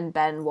tent, and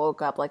Ben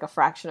woke up, like, a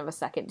fraction of a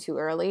second too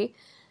early.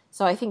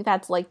 So I think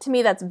that's, like, to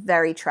me, that's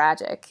very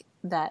tragic,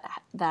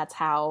 that's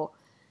how,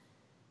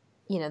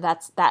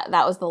 that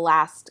was the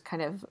last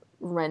kind of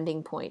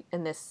rending point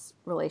in this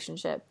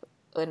relationship,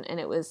 and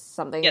it was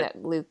something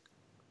that Luke,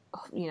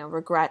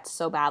 regrets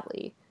so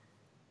badly.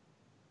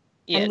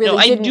 Yeah, and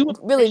really I do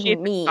really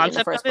mean in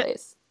the first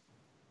place.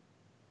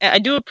 I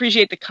do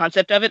appreciate the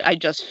concept of it. I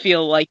just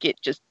feel like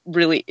it just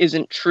really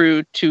isn't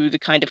true to the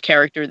kind of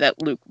character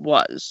that Luke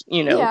was,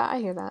 Yeah, I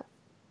hear that.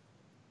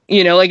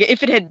 Like,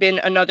 if it had been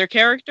another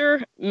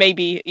character,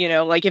 maybe,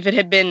 like, if it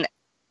had been,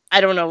 I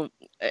don't know,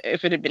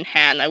 if it had been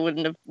Han, I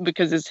wouldn't have,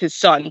 because it's his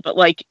son. But,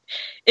 like,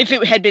 if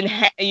it had been,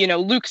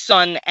 Luke's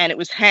son and it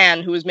was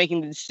Han who was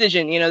making the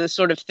decision, this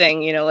sort of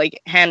thing,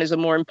 like, Han is a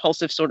more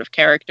impulsive sort of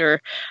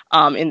character,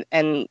 and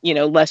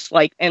less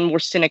like, and more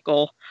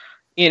cynical,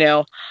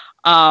 yeah.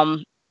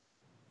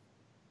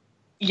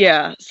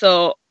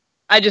 So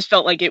I just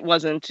felt like it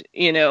wasn't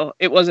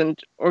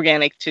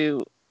organic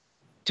to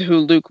who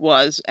Luke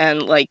was.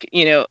 And, like,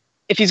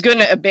 if he's going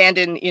to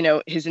abandon,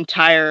 his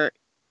entire,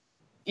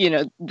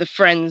 the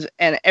friends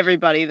and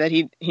everybody that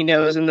he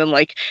knows, and then,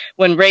 like,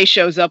 when Rey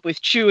shows up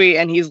with Chewie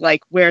and he's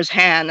like, "Where's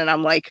Han?" and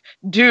I'm like,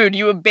 dude,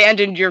 you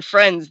abandoned your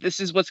friends. This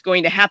is what's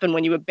going to happen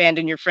when you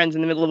abandon your friends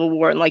in the middle of a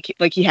war. And like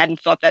he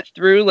hadn't thought that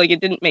through. Like, it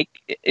didn't make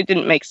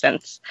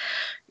sense.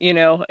 I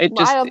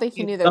don't think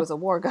he knew there was a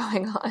war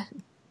going on.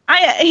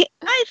 I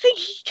think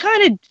he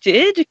kind of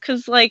did,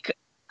 because, like,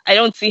 I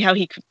don't see how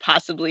he could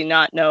possibly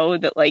not know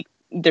that, like,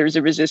 there's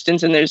a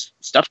resistance and there's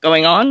stuff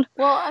going on.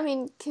 Well, I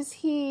mean, because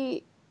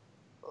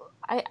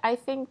I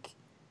think.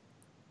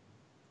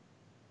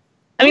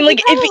 I mean, like,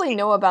 if probably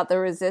know about the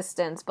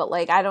resistance, but,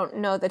 like, I don't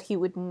know that he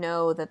would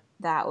know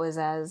that was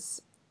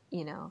as,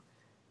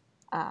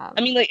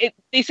 I mean, like,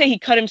 they say he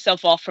cut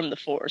himself off from the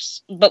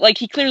Force, but, like,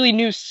 he clearly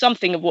knew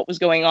something of what was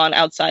going on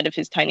outside of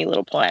his tiny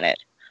little planet.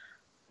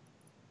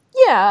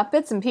 Yeah,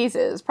 bits and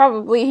pieces.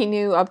 Probably he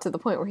knew up to the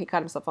point where he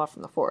cut himself off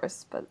from the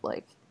Force, but,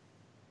 like,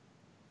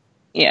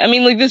 Yeah, I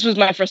mean, like, this was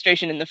my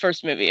frustration in the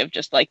first movie of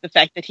just, like, the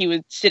fact that he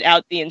would sit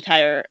out the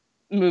entire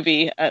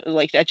movie,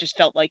 like, that just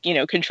felt like,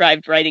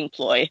 contrived writing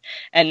ploy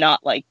and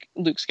not, like,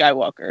 Luke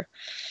Skywalker.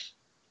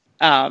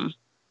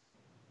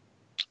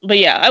 But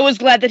yeah, I was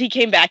glad that he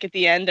came back at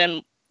the end,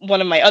 and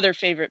one of my other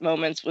favorite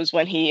moments was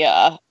when he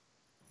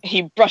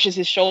brushes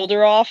his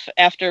shoulder off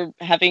after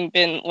having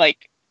been,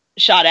 like,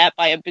 shot at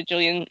by a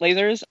bajillion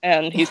lasers,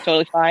 and he's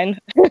totally fine.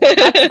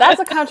 That's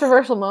a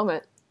controversial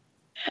moment.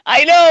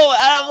 I know.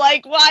 I'm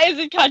like, why is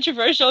it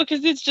controversial?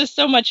 Because it's just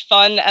so much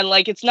fun, and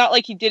like, it's not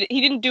like he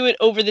didn't do it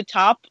over the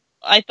top.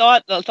 I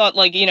thought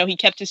like, he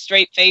kept his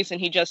straight face, and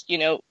he just,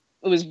 it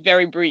was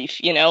very brief.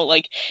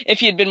 Like, if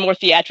he had been more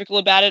theatrical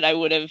about it, I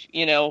would have,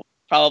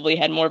 probably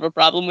had more of a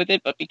problem with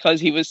it. But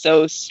because he was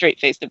so straight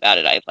faced about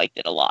it, I liked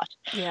it a lot.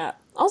 Yeah.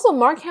 Also,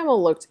 Mark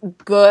Hamill looked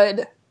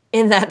good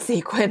in that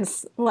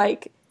sequence.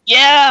 Like,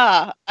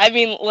 yeah, I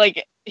mean,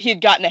 like, he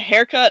had gotten a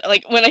haircut.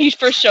 Like, when he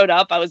first showed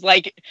up, I was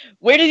like,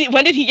 when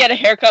did he get a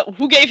haircut?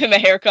 Who gave him a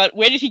haircut?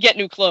 Where did he get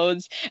new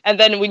clothes? And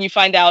then when you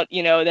find out,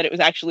 that it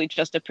was actually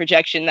just a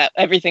projection, that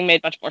everything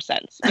made much more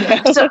sense.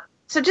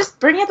 So just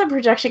bringing up the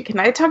projection, can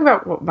I talk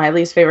about what my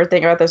least favorite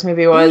thing about this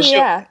movie was?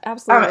 Yeah,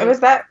 absolutely. It was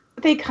that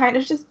they kind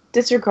of just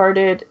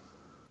disregarded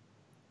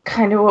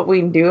kind of what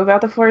we knew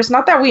about the Force.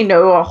 Not that we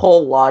know a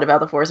whole lot about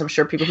the Force. I'm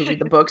sure people who read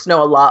the books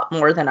know a lot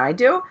more than I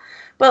do.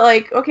 But,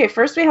 like, okay,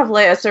 first we have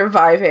Leia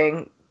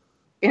surviving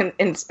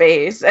in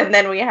space, and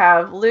then we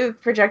have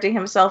Luke projecting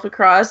himself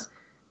across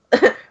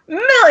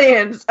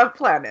millions of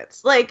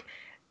planets. Like,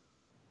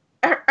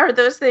 are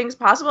those things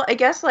possible? I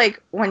guess,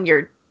 like, when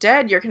you're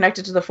dead, you're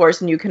connected to the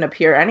Force and you can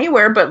appear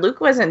anywhere, but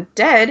Luke wasn't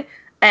dead,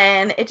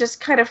 and it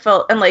just kind of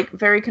felt, and, like,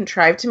 very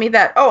contrived to me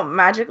that,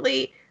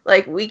 magically,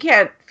 like, we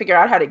can't figure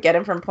out how to get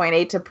him from point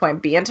A to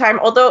point B in time,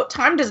 although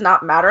time does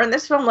not matter in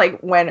this film. Like,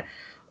 when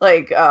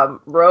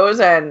Rose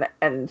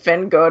and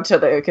Finn go to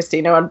the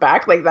casino and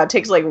back, like, that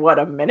takes, like, what,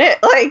 a minute?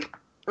 Like,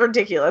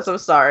 ridiculous. I'm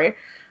sorry.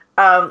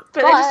 But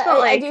well, I just felt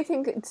like... I do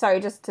think, sorry,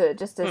 just to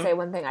say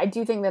one thing, I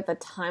do think that the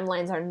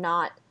timelines are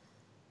not,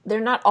 they're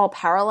not all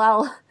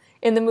parallel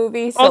in the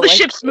movie. So, all the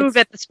ships move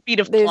at the speed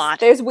of plot.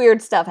 There's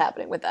weird stuff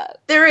happening with that.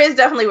 There is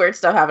definitely weird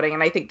stuff happening,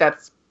 and I think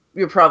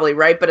you're probably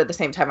right, but at the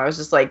same time, I was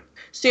just like,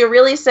 so you're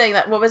really saying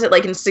that, what was it,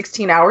 like, in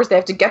 16 hours, they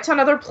have to get to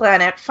another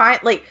planet,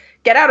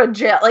 get out of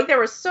jail. Like, there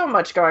was so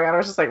much going on. I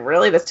was just like,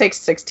 really? This takes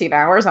 16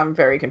 hours? I'm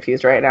very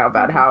confused right now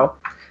about how,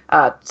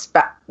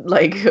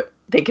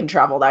 they can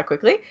travel that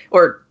quickly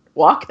or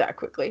walk that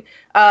quickly.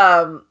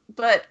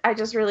 But I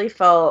just really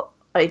felt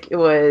like it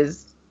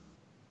was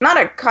not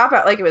a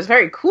cop-out. Like, it was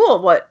very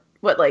cool what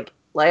like,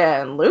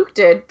 Leia and Luke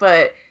did,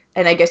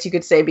 and I guess you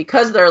could say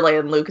because they're Leia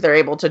and Luke, they're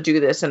able to do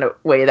this in a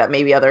way that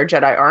maybe other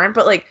Jedi aren't.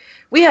 But, like,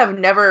 we have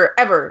never,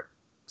 ever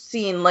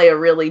seen Leia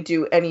really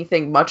do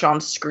anything much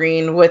on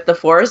screen with the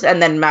Force, and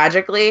then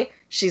magically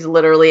she's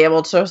literally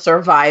able to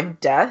survive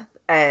death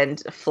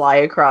and fly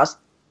across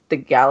the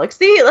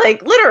galaxy.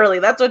 Like, literally,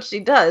 that's what she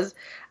does.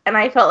 And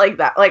I felt like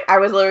that. Like, I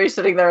was literally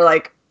sitting there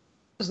like,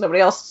 does nobody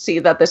else see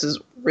that this is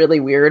really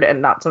weird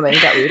and not something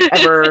that we've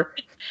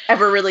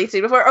ever really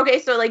seen before? Okay,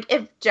 so, like,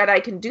 if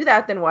Jedi can do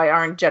that, then why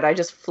aren't Jedi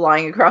just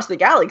flying across the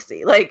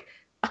galaxy? Like,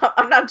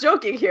 I'm not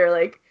joking here.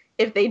 Like,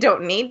 if they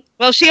don't need...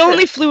 Well, she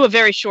only flew a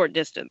very short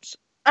distance.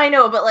 I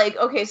know, but, like,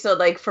 okay, so,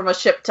 like, from a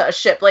ship to a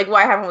ship, like,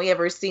 why haven't we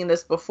ever seen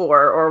this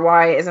before? Or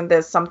why isn't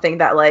this something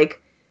that,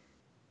 like,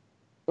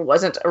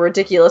 wasn't a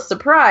ridiculous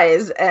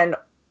surprise? And,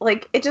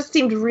 like, it just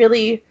seemed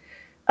really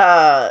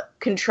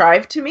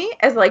contrived to me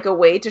as, like, a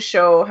way to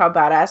show how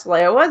badass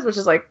Leia was, which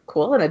is, like,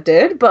 cool, and it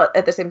did, but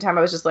at the same time,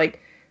 I was just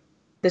like,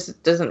 this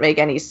doesn't make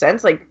any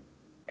sense. Like,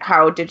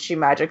 how did she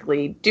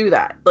magically do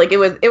that? Like, it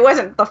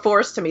wasn't the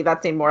Force to me.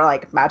 That seemed more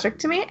like magic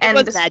to me. And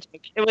it was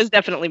magic. It was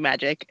definitely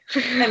magic.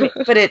 I mean,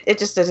 but it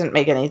just doesn't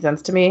make any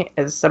sense to me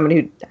as someone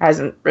who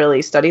hasn't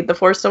really studied the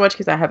Force so much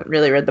because I haven't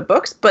really read the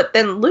books. But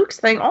then Luke's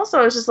thing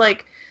also is just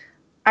like,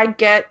 I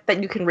get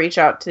that you can reach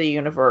out to the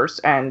universe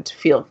and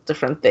feel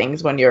different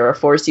things when you're a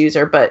Force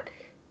user, but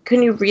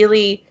can you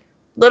really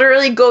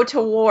literally go to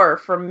war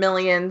for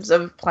millions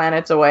of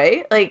planets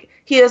away? Like,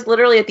 he is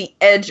literally at the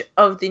edge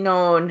of the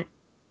known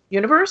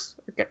universe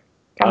or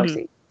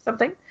galaxy,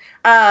 something.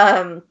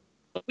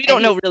 We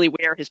don't know really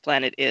where his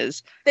planet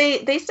is. They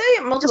say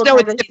it multiple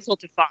times. It's difficult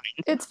to find.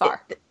 It's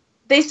far.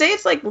 They say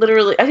it's like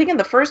literally, I think in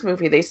the first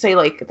movie they say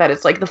like that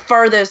it's like the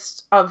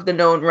farthest of the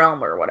known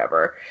realm or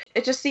whatever.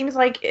 It just seems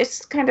like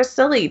it's kind of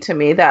silly to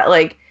me that,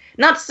 like,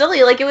 not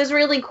silly, like, it was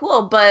really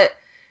cool, but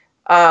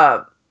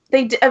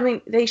they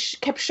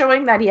kept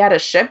showing that he had a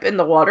ship in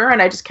the water, and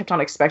I just kept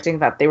on expecting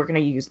that they were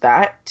going to use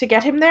that to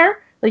get him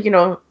there. Like,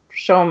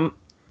 show him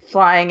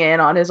flying in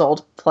on his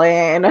old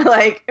plane.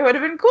 Like, it would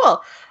have been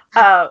cool.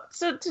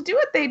 So to do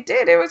what they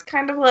did, it was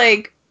kind of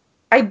like,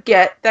 I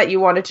get that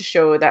you wanted to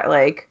show that,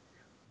 like,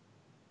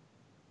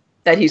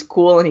 that he's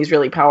cool and he's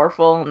really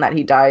powerful and that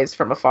he dies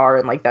from afar,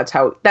 and, like, that's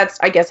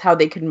I guess how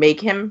they could make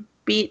him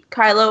beat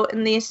Kylo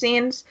in these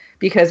scenes,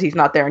 because he's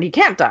not there and he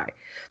can't die,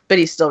 but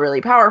he's still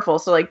really powerful.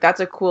 So, like, that's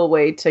a cool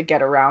way to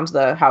get around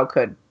the how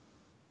could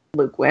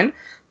Luke win.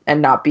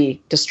 and not be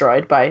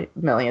destroyed by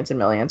millions and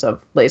millions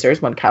of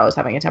lasers when Kylo's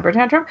having a temper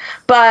tantrum.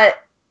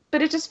 But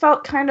it just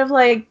felt kind of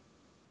like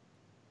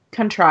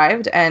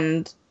contrived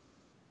and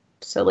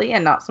silly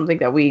and not something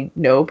that we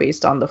know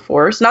based on the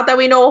Force. Not that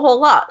we know a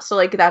whole lot. So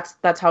like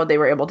that's how they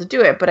were able to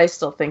do it. But I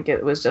still think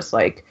it was just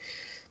like,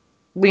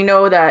 we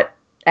know that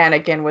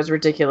Anakin was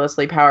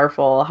ridiculously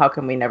powerful. How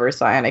come we never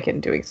saw Anakin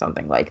doing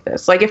something like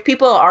this? Like, if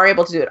people are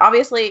able to do it,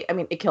 obviously, I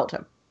mean, it killed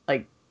him.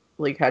 Like,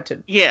 Luke had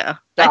to Yeah.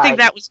 die. I think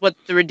that was what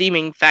the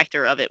redeeming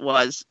factor of it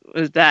was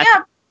that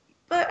Yeah,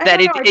 but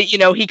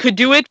he could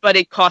do it, but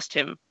it cost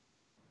him.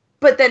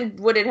 But then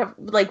would it have,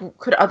 like,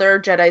 could other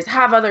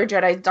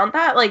Jedis done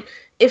that? Like,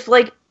 if,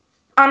 like,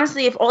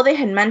 honestly, if all they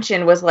had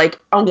mentioned was, like,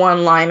 a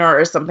one-liner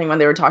or something when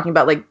they were talking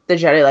about, like, the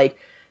Jedi, like,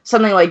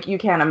 something like, you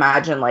can't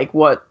imagine, like,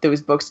 what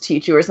those books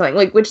teach you or something,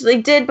 like, which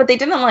they did, but they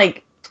didn't,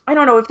 like, I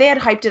don't know, if they had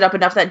hyped it up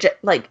enough that,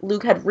 like,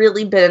 Luke had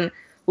really been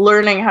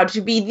learning how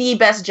to be the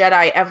best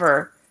Jedi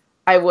ever,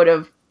 I would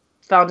have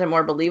found it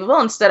more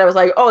believable. Instead, I was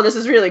like, oh, this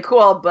is really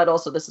cool, but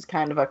also this is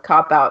kind of a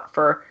cop-out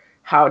for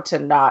how to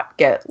not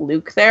get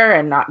Luke there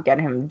and not get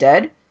him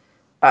dead.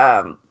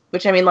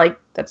 Which, I mean, like,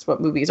 that's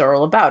what movies are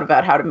all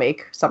about how to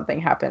make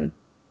something happen.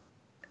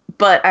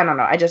 But, I don't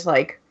know, I just,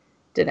 like,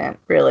 didn't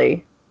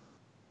really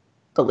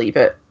believe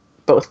it.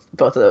 Both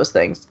of those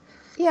things.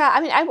 Yeah,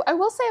 I mean, I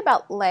will say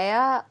about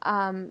Leia,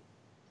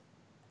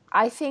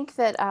 I think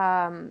that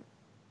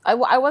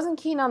I wasn't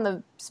keen on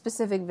the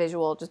specific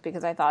visual just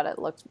because I thought it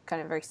looked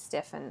kind of very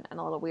stiff and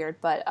a little weird,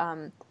 but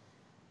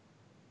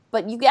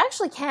you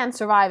actually can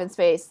survive in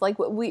space. Like,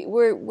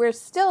 we're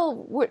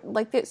still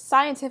like,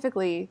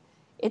 scientifically,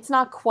 it's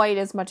not quite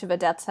as much of a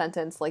death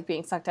sentence, like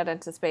being sucked out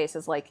into space,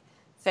 as like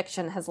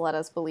fiction has led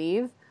us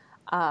believe.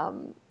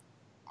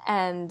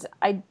 And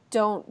I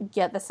don't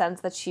get the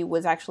sense that she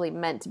was actually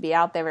meant to be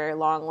out there very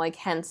long. Like,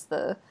 hence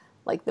the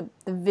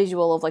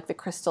visual of like the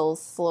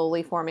crystals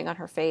slowly forming on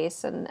her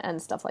face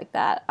and stuff like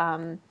that.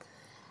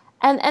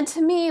 And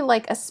to me,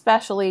 like,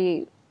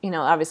 especially,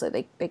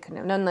 obviously they couldn't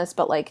have known this,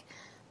 but like,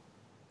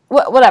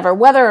 whatever,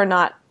 whether or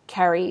not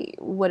Carrie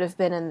would have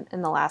been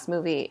in the last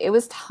movie, it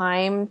was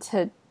time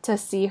to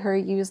see her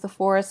use the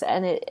Force,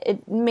 and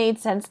it made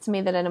sense to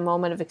me that in a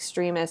moment of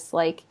extremis,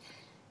 like,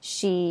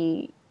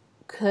 she's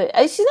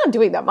not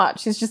doing that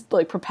much. She's just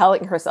like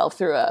propelling herself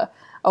through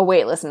a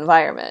weightless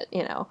environment,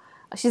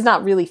 She's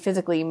not really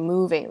physically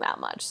moving that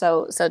much.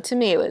 So to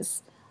me, it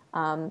was,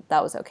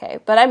 that was okay.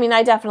 But I mean,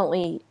 I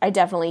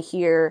definitely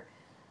hear,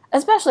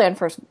 especially on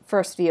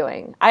first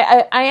viewing,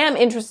 I am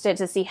interested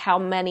to see how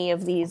many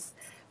of these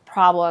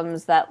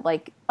problems that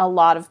like a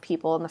lot of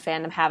people in the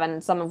fandom have,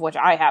 and some of which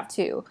I have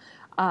too,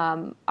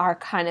 are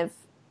kind of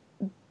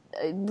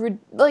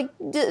like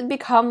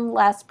become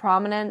less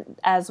prominent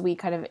as we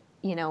kind of,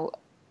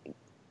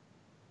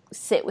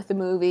 sit with the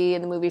movie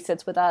and the movie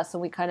sits with us,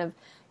 and we kind of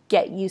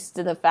get used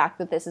to the fact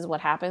that this is what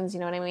happens.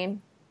 You know what I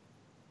mean?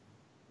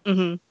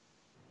 Mm-hmm.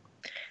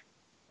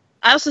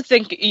 I also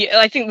think,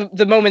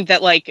 the moment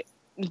that like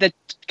that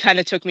kind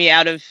of took me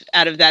out of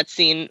that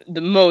scene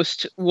the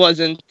most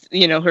wasn't,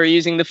 her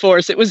using the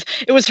Force. It was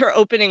her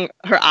opening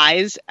her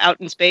eyes out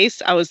in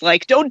space. I was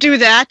like, don't do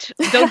that,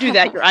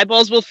 your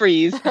eyeballs will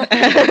freeze.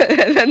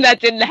 And that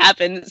didn't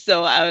happen.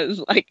 So I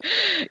was like,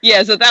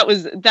 yeah, so that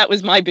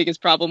was my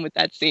biggest problem with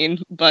that scene,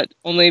 but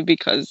only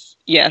because,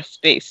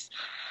 space.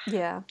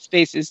 Yeah.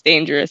 Space is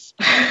dangerous.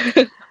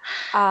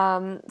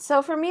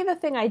 So for me, the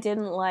thing I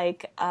didn't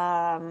like,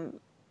 I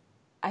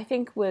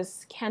think,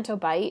 was Canto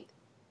Bight.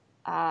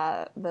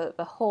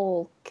 The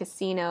whole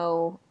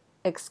casino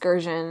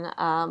excursion,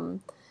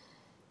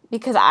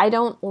 because I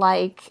don't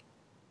like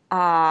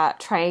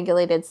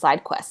triangulated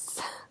side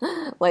quests.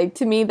 Like,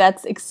 to me,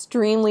 that's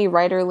extremely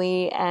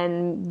writerly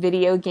and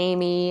video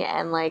gamey,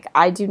 and like,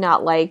 I do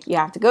not like, you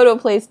have to go to a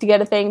place to get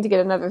a thing, to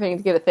get another thing,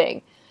 to get a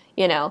thing,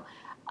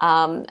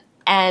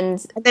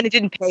 and then it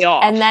didn't pay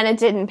off. And then it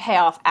didn't pay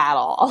off at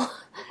all.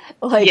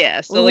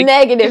 Like, so like,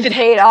 negative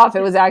paid off.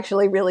 It was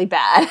actually really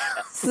bad.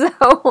 So,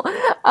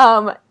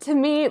 to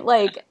me,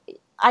 like,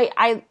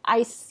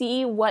 I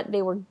see what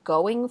they were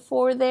going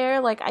for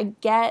there. Like, I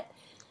get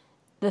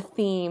the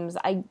themes.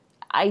 I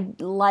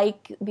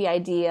like the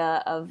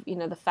idea of,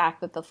 the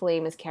fact that the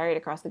flame is carried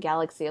across the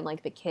galaxy, and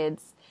like the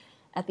kids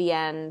at the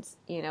end,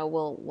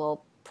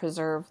 will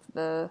preserve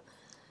the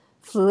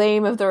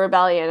flame of the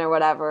rebellion or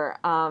whatever.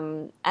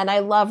 And I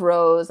love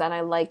Rose, and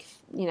I like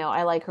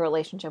her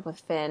relationship with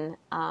Finn.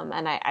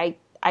 And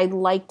I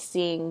liked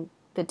seeing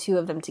the two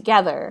of them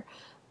together,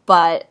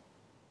 but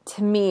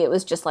to me, it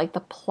was just like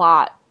the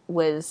plot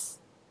was,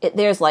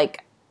 there's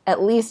like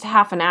at least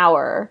half an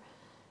hour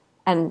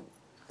and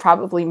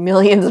probably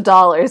millions of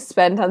dollars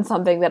spent on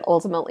something that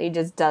ultimately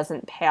just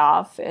doesn't pay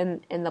off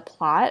in the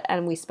plot,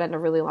 and we spend a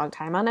really long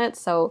time on it.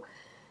 So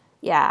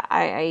yeah,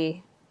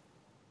 I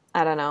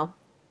don't know.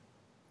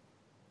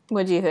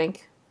 What do you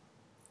think?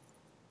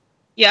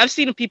 Yeah, I've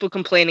seen people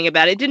complaining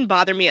about it. It didn't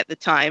bother me at the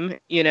time,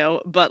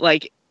 but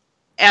like,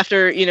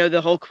 after,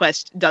 the whole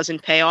quest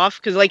doesn't pay off,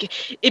 because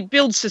like it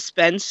builds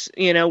suspense,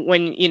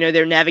 when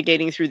they're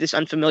navigating through this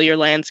unfamiliar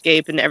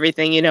landscape and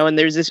everything, and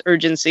there's this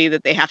urgency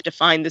that they have to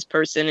find this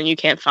person and you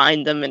can't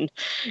find them, and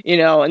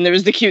and there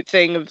was the cute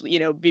thing of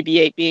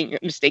BB-8 being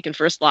mistaken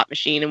for a slot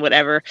machine and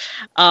whatever.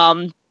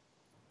 Yeah,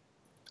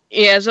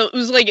 so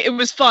it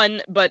was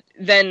fun, but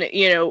then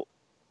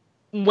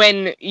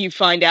when you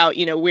find out,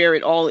 where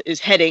it all is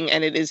heading,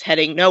 and it is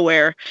heading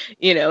nowhere,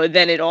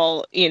 then it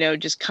all,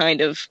 just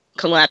kind of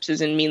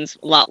collapses and means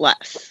a lot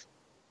less.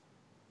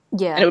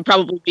 Yeah. And it would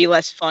probably be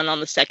less fun on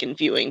the second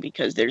viewing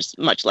because there's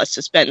much less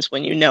suspense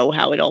when you know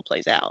how it all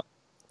plays out.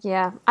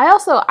 Yeah.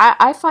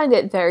 I find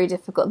it very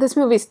difficult. This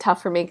movie's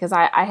tough for me because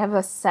I have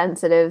a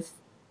sensitive,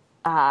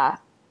 I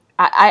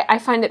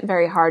find it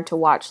very hard to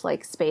watch,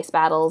 like, space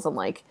battles and,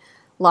 like,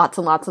 lots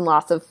and lots and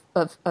lots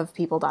of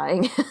people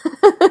dying.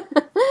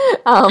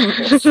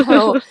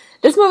 So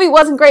this movie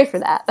wasn't great for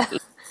that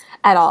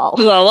at all.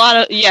 Well, a lot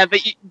of, yeah,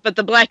 but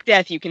the Black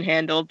Death you can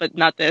handle, but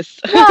not this.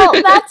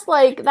 Well, that's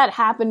like, that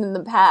happened in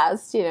the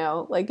past,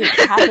 like it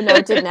happened or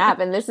it didn't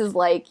happen. This is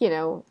like,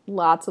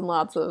 lots and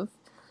lots of,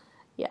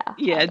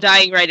 yeah,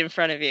 dying right in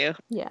front of you.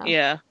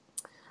 Yeah.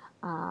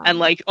 And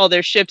like all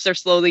their ships are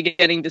slowly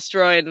getting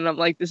destroyed, and I'm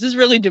like, this is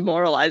really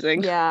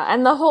demoralizing. Yeah,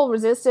 and the whole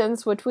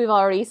resistance, which we've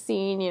already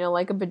seen,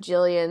 like a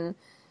bajillion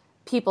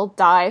people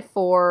die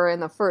for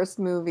in the first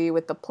movie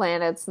with the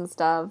planets and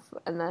stuff,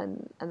 and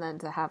then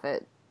to have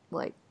it,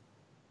 like,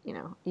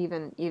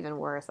 even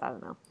worse. I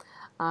don't know.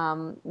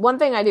 One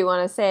thing I do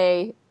want to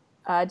say,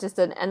 just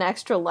an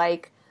extra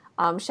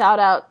shout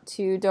out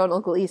to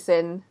Donald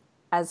Gleason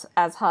as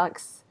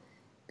Hux,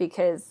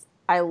 because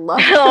I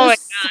love him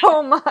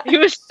so much. He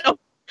was so.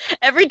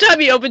 Every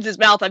time he opens his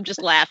mouth, I'm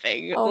just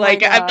laughing. Oh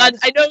like, my I'm not.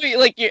 I know,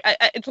 like,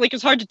 it's like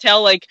it's hard to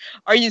tell. Like,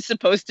 are you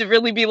supposed to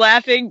really be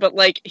laughing? But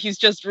like, he's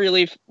just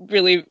really,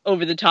 really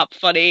over the top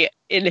funny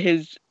in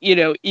his,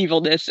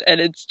 evilness,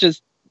 and it's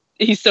just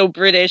he's so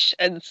British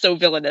and so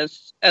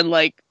villainous, and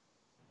like,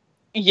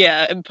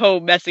 yeah, and Poe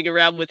messing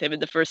around with him in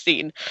the first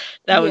scene,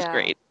 that was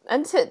great.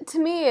 And to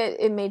me,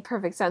 it made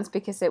perfect sense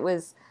because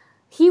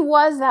he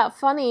was that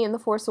funny in The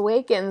Force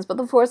Awakens, but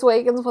The Force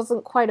Awakens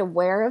wasn't quite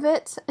aware of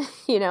it,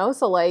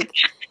 So, like,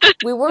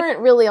 we weren't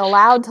really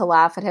allowed to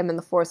laugh at him in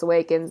The Force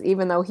Awakens,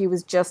 even though he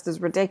was just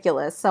as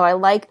ridiculous. So I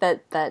like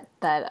that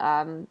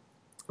Rian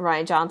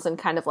Johnson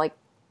kind of, like,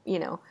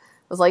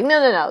 was like,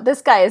 no,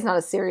 this guy is not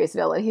a serious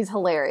villain. He's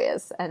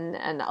hilarious,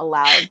 and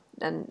allowed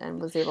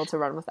and was able to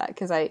run with that,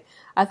 because I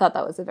thought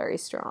that was a very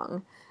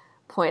strong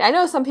point. I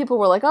know some people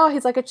were like, oh,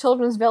 he's like a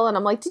children's villain.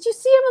 I'm like, did you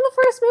see him in the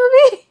first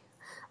movie?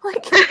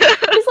 Like,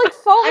 he's like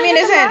foaming.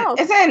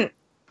 I mean,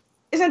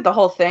 isn't the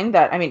whole thing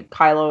that, I mean,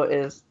 Kylo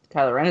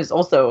Ren is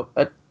also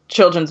a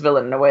children's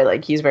villain in a way.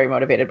 Like, he's very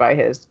motivated by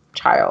his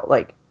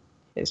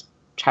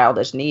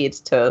childish needs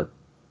to,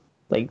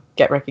 like,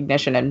 get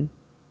recognition and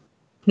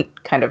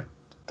kind of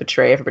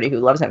betray everybody who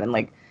loves him. And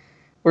like,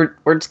 we're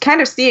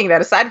kind of seeing that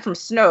aside from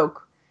Snoke,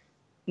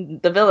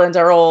 the villains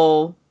are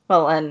all,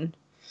 well, and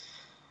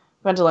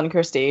Gwendoline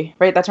Christie,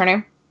 right? That's her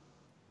name.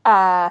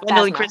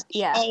 Gwendoline Christie.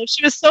 Yeah. Oh,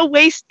 she was so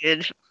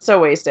wasted.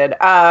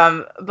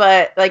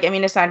 But like, I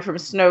mean, aside from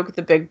Snoke,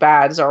 the big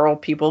bads are all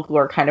people who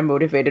are kind of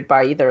motivated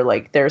by either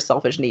like their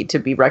selfish need to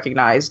be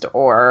recognized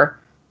or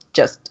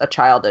just a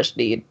childish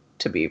need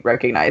to be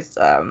recognized.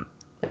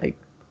 Like,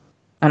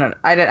 I don't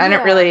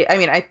really. I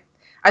mean, I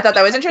thought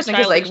that was interesting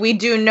because like we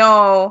do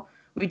know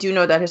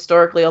that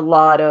historically a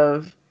lot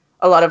of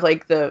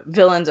like the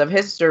villains of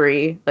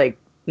history, like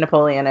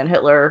Napoleon and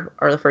Hitler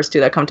are the first two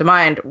that come to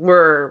mind,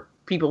 were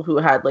people who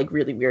had like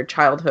really weird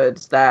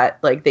childhoods that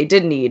like they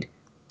did need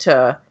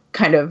to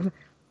kind of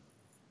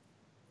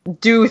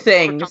do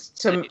things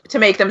to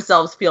make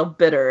themselves feel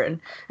bitter, and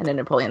in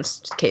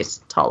Napoleon's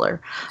case, taller.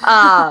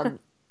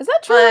 Is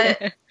that true?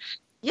 But,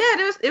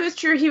 yeah, it was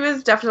true. He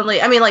was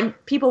definitely, I mean,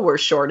 like, people were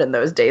short in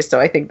those days, so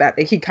I think that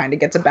he kind of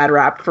gets a bad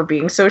rap for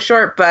being so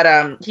short,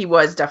 but he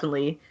was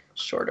definitely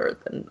shorter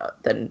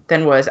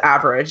than was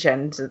average,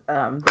 and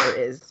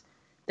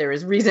there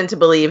is reason to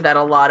believe that not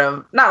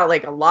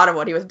a lot of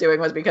what he was doing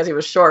was because he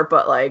was short,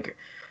 but like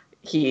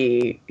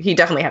he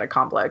definitely had a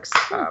complex.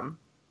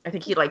 I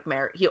think he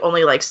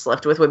only like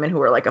slept with women who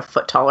were like a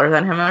foot taller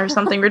than him or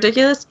something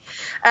ridiculous.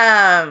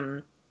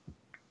 But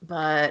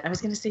I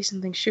was gonna say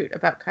something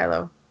about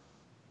Kylo.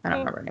 I don't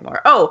remember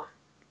anymore. Oh,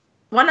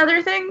 one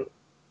other thing.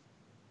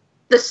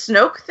 The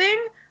Snoke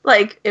thing,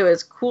 like, it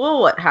was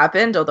cool what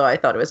happened, although I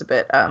thought it was a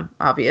bit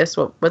obvious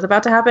what was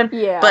about to happen.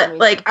 Yeah. But,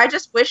 like, I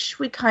just wish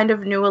we kind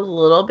of knew a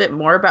little bit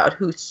more about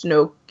who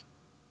Snoke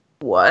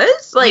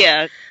was. Like,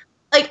 yeah.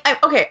 Like,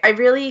 I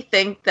really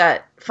think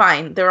that,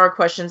 fine, there are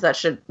questions that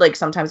should, like,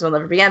 sometimes will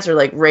never be answered,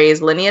 like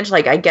Rey's lineage.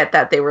 Like, I get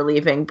that they were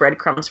leaving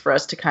breadcrumbs for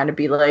us to kind of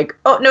be like,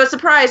 oh, no,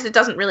 surprise, it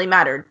doesn't really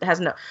matter. It has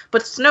no...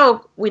 But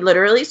Snoke, we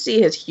literally see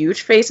his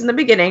huge face in the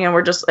beginning, and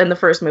we're just, in the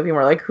first movie,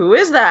 we're like, who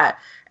is that?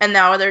 And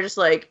now they're just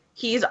like,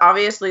 he's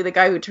obviously the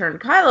guy who turned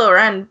Kylo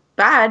Ren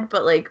bad,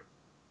 but, like,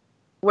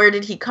 where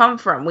did he come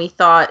from? We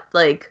thought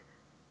the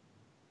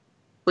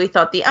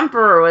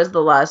Emperor was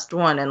the last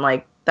one, and,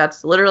 like,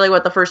 that's literally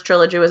what the first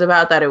trilogy was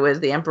about, that it was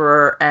the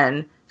Emperor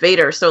and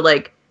Vader. So,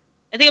 like...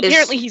 I think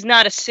apparently he's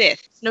not a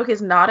Sith. Snoke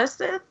is not a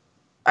Sith?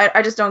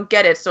 I just don't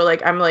get it. So,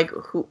 like, I'm like,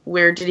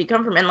 where did he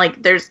come from? And, like,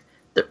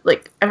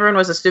 everyone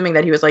was assuming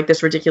that he was, like,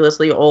 this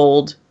ridiculously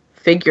old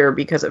figure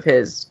because of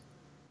his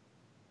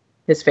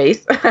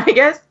face, I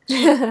guess.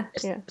 Yeah.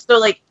 So,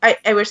 like,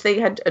 I wish they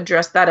had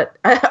addressed that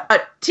a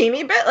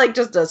teeny bit, like,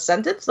 just a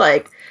sentence.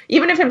 Like,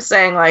 even if him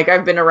saying, like,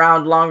 I've been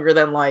around longer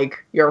than,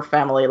 like, your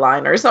family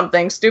line or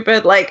something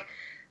stupid, like,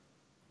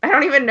 I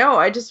don't even know.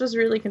 I just was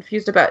really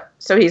confused about...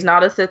 So he's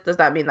not a Sith. Does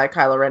that mean that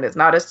Kylo Ren is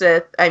not a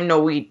Sith? I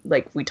know we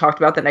talked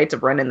about the Knights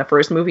of Ren in the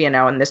first movie, and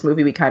now in this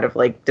movie we kind of,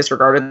 like,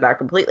 disregarded that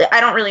completely. I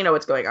don't really know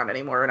what's going on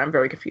anymore, and I'm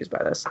very confused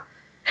by this.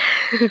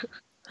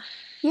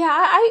 Yeah,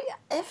 I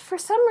for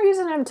some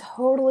reason I'm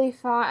totally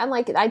fine.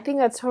 Like, I think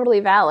that's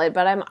totally valid,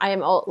 but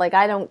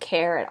I don't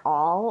care at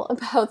all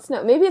about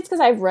Snoke. Maybe it's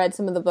because I've read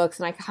some of the books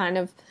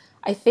and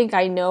I think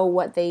I know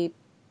what they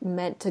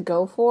meant to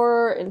go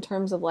for in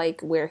terms of,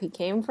 like, where he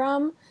came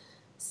from.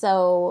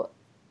 So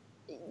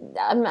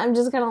I'm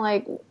just gonna,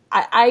 like,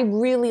 I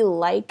really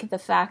like the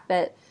fact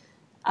that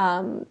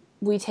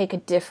we take a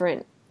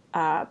different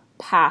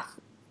path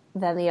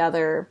than the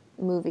other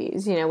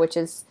movies, you know, which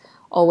is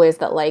always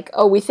that, like,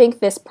 oh, we think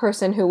this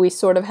person who we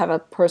sort of have a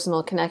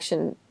personal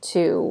connection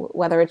to,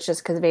 whether it's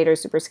just because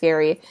Vader's super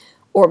scary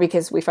or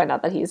because we find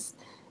out that he's,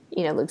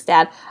 you know, Luke's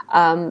dad,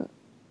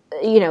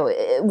 you know,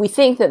 we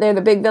think that they're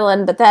the big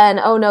villain, but then,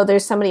 oh no,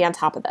 there's somebody on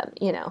top of them,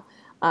 you know.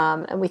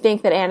 And we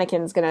think that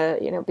Anakin's gonna,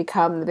 you know,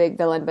 become the big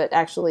villain, but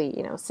actually,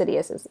 you know,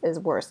 Sidious is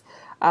worse.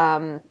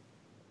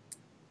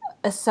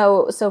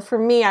 So for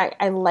me,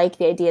 I like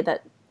the idea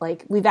that,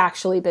 like, we've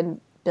actually been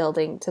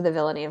building to the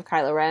villainy of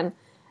Kylo Ren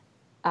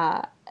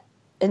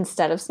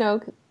instead of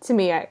Snoke. To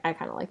me, I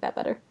kind of like that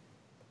better.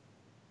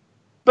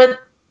 But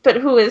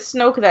who is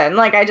Snoke then?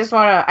 Like, I just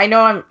want to... I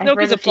know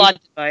Snoke is a plot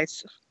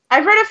device.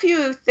 I've read a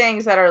few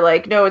things that are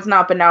like, no, it's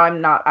not, but now I'm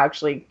not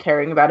actually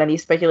caring about any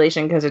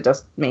speculation because it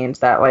just means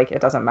that, like, it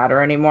doesn't matter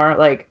anymore.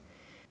 Like,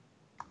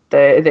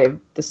 they've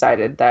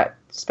decided that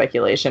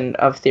speculation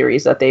of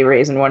theories that they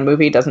raise in one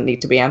movie doesn't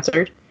need to be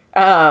answered.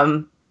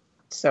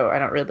 So I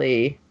don't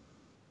really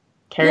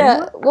care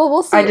anymore. Well,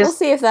 we'll see. We'll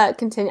see if that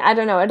continues. I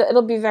don't know.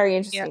 It'll be very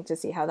interesting to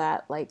see how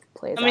that, like,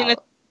 plays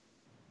out.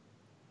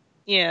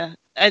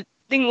 I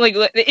think, like,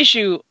 the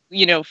issue,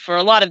 you know, for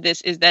a lot of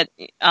this is that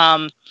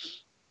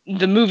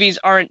the movies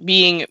aren't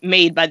being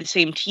made by the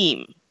same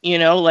team, you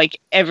know, like,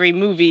 every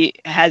movie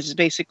has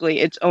basically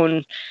its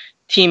own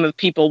team of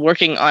people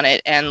working on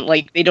it, and,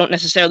 like, they don't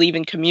necessarily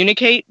even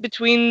communicate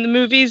between the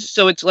movies,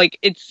 so it's like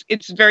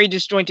it's very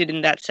disjointed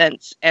in that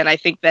sense. And I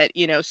think that,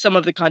 you know, some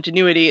of the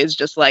continuity is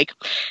just like,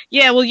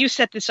 yeah, well, you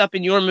set this up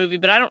in your movie,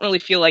 but I don't really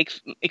feel like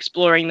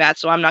exploring that,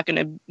 so I'm not going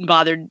to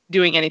bother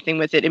doing anything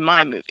with it in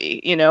my movie,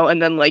 you know.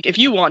 And then, like, if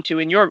you want to,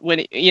 when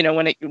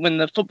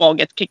the football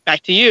gets kicked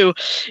back to you,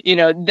 you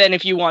know, then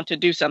if you want to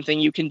do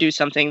something, you can do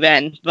something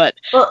then. But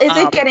well, is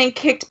it getting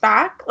kicked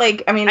back?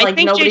 Like, I mean, like, I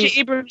think J.J.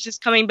 Abrams is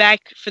coming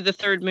back for the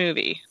third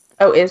movie.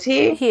 Oh, is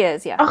he? He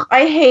is, yeah. Oh,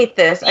 I hate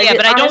this. Yeah,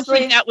 but I don't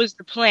think that was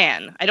the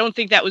plan. I don't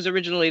think that was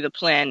originally the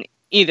plan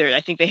either.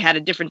 I think they had a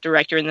different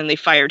director, and then they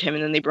fired him,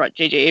 and then they brought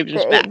J.J.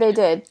 Abrams back. They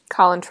did.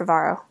 Colin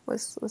Trevorrow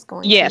was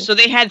going. Yeah, so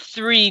they had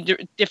three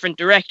different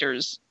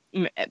directors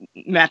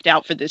mapped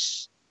out for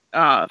this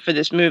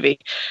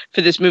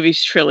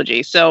movie's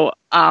trilogy. So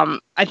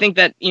I think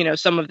that, you know,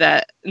 some of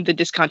the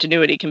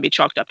discontinuity can be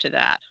chalked up to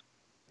that.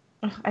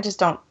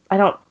 I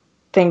don't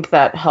think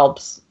that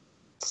helps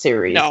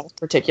series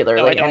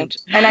particularly. No, I don't.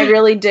 And I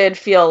really did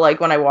feel like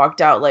when I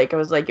walked out, like, I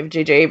was like, if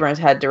J.J. Abrams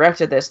had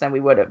directed this, then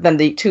then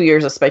the 2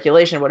 years of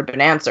speculation would have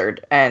been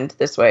answered. And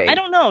this way, I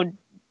don't know.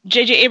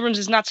 J.J. Abrams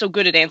is not so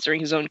good at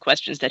answering his own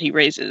questions that he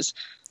raises.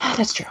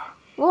 That's true.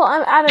 Well,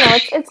 I don't know.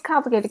 It's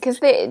complicated because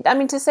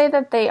to say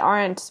that they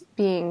aren't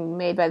being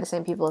made by the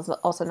same people is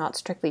also not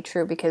strictly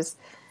true, because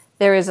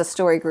there is a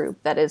story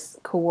group that is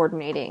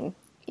coordinating,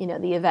 you know,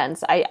 the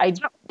events. I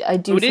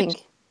do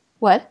think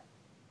what.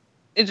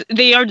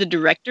 They are the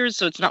directors,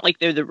 so it's not like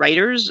they're the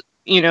writers,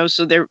 you know.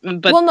 So they're,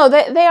 but well, no,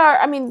 they are.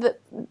 I mean,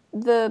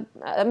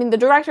 the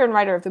director and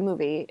writer of the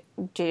movie,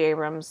 J.J.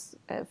 Abrams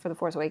for The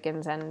Force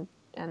Awakens and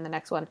the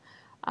next one,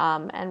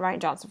 and Rian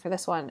Johnson for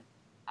this one,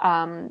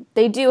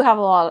 they do have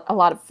a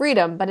lot of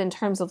freedom, but in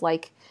terms of,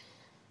 like,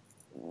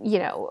 you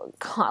know,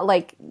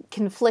 like,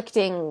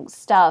 conflicting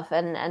stuff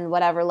and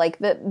whatever, like,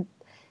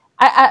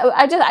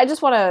 I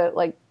just want to,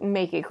 like,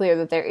 make it clear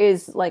that there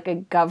is, like, a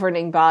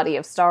governing body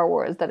of Star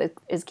Wars that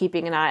is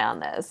keeping an eye on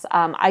this.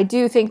 I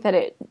do think that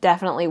it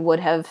definitely would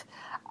have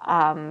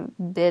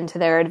been to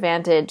their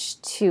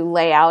advantage to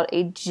lay out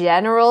a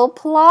general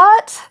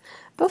plot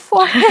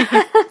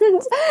beforehand,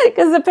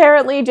 because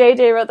apparently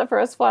JJ wrote the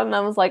first one and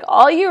then was like,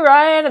 all you,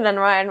 Ryan, and then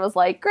Ryan was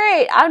like,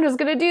 great, I'm just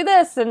gonna do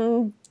this,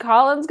 and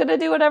Colin's gonna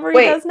do whatever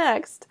he does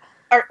next.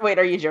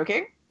 Are you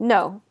joking?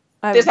 No.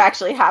 This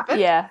actually happened?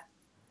 Yeah.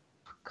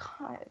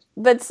 God.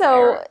 But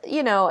so,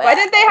 you know, why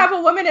didn't they have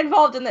a woman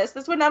involved in this?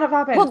 This would not have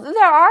happened. Well,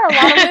 there are a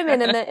lot of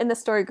women in the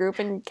story group,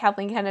 and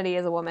Kathleen Kennedy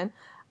is a woman.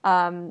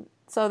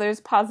 So there's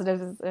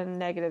positives and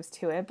negatives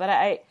to it, but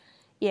I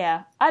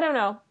don't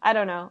know.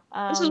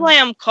 This is why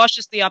I'm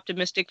cautiously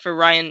optimistic for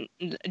Rian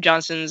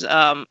Johnson's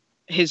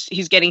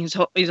he's getting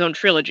his own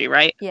trilogy,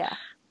 right? Yeah.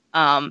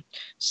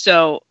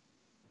 So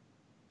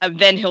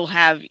then he'll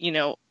have,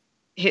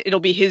 it'll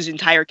be his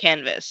entire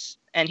canvas,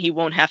 and he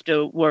won't have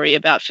to worry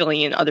about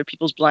filling in other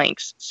people's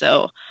blanks.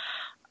 So,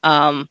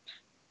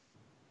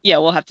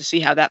 we'll have to see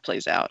how that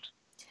plays out.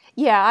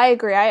 Yeah, I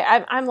agree.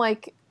 I'm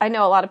like, I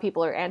know a lot of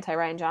people are anti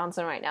Rian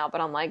Johnson right now, but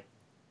I'm like,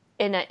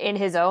 in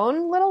his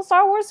own little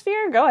Star Wars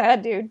sphere, go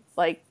ahead, dude.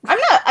 Like, I'm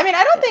not. I mean,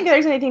 I don't think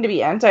there's anything to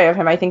be anti of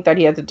him. I think that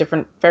he has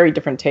a very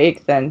different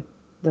take than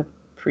the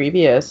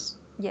previous,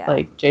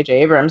 like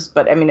J.J. Abrams.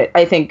 But I mean,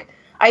 I think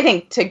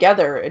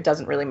together it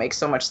doesn't really make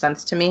so much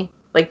sense to me.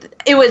 Like,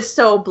 it was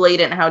so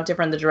blatant how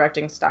different the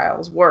directing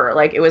styles were.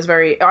 Like, it was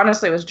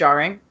honestly, it was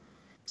jarring.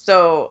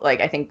 So,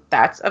 like, I think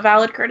that's a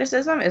valid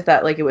criticism, is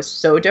that, like, it was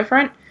so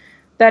different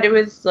that it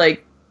was,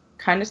 like,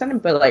 kind of sudden.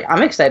 But, like,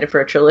 I'm excited for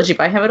a trilogy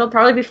by him. It'll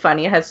probably be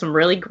funny. It has some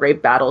really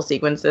great battle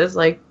sequences.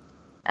 Like,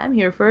 I'm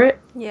here for it.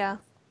 Yeah.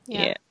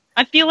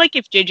 I feel like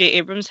if J.J.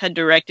 Abrams had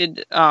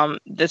directed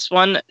this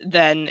one,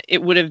 then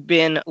it would have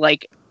been,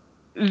 like,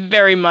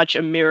 very much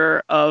a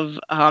mirror of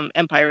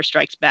Empire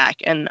Strikes Back.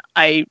 And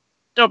I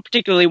don't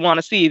particularly want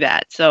to see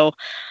that. So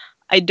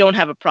I don't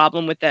have a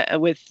problem with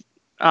that, with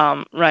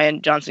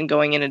Rian Johnson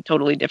going in a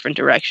totally different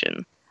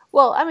direction.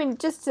 Well, I mean,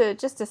 just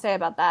to say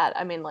about that,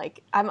 I mean,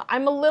 like,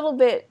 I'm a little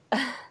bit,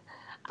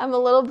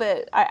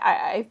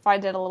 I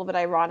find it a little bit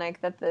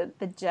ironic that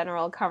the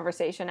general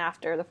conversation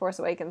after The Force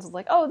Awakens was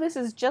like, oh, this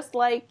is just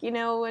like, A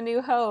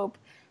New Hope.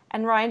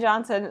 And Rian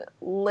Johnson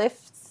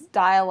lifts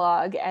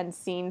dialogue and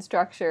scene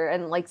structure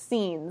and, like,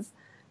 scenes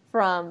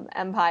from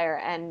Empire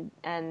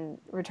and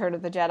Return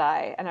of the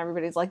Jedi. And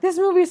everybody's like, this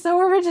movie's so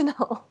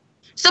original.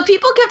 So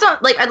people kept on,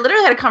 like, I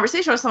literally had a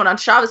conversation with someone on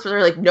Shabbos where they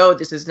were like, no,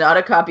 this is not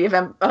a copy of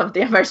The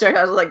Empire Strikes Back.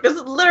 I was like, this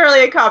is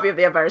literally a copy of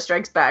The Empire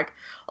Strikes Back.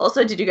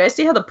 Also, did you guys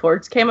see how the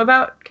porgs came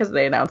about? Because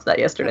they announced that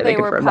yesterday. They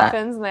were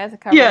puffins and they had to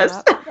cover them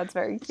up. That's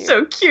very cute.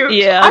 So cute.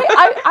 Yeah.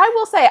 I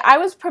will say, I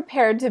was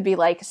prepared to be,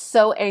 like,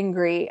 so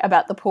angry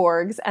about the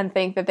porgs and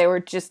think that they were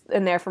just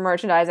in there for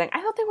merchandising.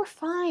 I thought they were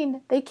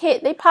fine. They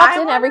popped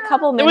in every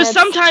couple minutes.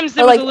 There was sometimes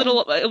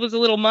it was a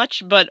little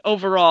much, but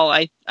overall,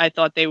 I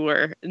thought they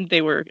were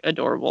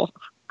adorable.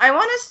 I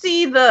want to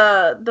see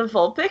the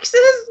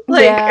Vulpixes.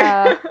 Like,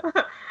 yeah.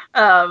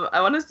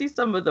 I want to see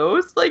some of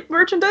those, like,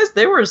 merchandise.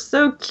 They were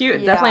so cute.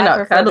 Yeah, definitely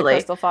not cuddly.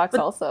 Crystal Fox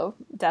also,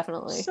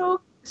 definitely.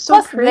 So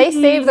Plus, pretty. They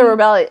saved the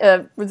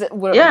rebellion.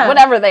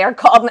 Whatever they are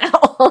called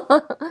now.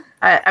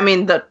 I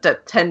mean, the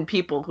 10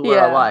 people who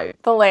are alive.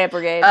 The Leia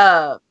Brigade.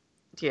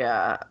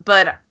 Yeah,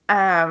 but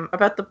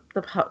about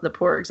the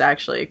porgs,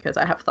 actually, because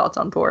I have thoughts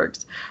on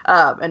porgs,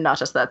 and not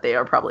just that they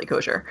are probably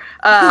kosher.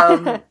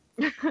 But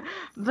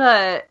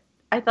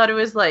I thought it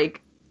was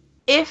like,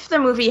 if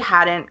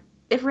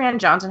Rian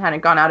Johnson hadn't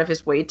gone out of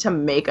his way to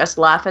make us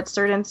laugh at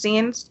certain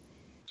scenes,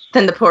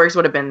 then the porgs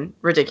would have been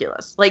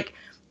ridiculous. Like,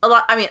 a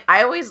lot. I mean,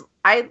 I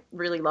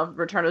really love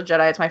Return of the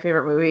Jedi. It's my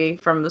favorite movie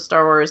from the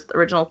Star Wars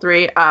original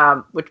 3,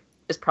 which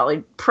is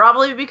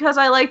probably because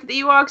I liked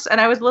the Ewoks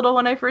and I was little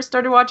when I first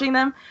started watching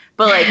them.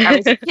 But, like, I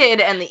was a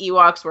kid and the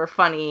Ewoks were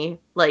funny.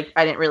 Like,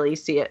 I didn't really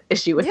see an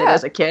issue with it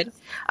as a kid.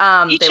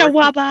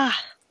 Ichawaba.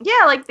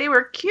 Yeah, like, they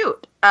were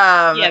cute.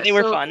 They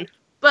were fun.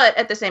 But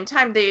at the same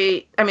time,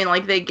 they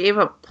gave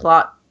a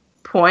plot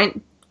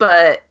point,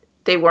 but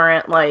they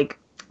weren't, like,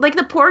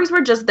 the porgs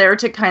were just there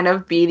to kind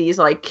of be these,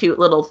 like, cute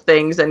little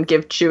things and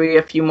give Chewie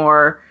a few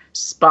more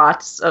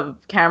spots of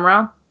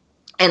camera.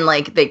 And,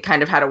 like, they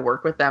kind of had to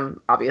work with them,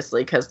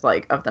 obviously, because,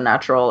 like, of the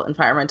natural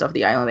environment of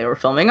the island they were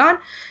filming on.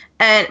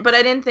 But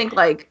I didn't think,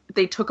 like,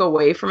 they took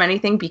away from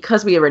anything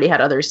because we already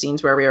had other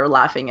scenes where we were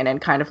laughing and then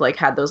kind of, like,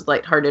 had those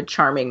lighthearted,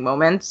 charming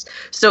moments.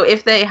 So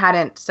if they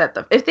had set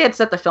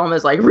the film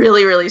as, like,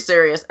 really, really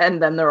serious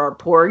and then there are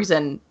porgs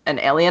and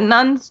alien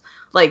nuns,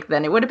 like,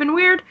 then it would have been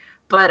weird.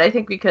 But I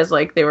think because,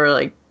 like, they were,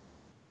 like,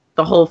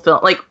 the whole film,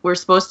 like, we're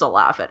supposed to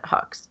laugh at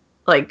Hux.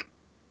 Like,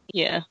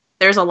 yeah.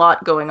 There's a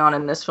lot going on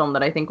in this film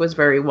that I think was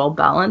very well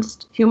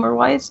balanced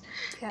humor-wise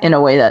in a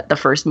way that the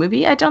first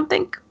movie I don't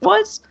think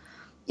was.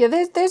 Yeah,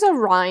 there's a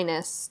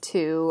wryness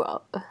to,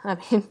 I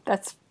mean,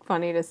 that's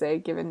funny to say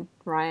given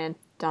Rian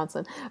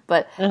Johnson,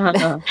 but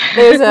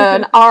there's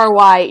an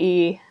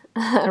RYE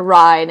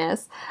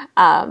wryness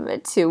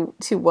to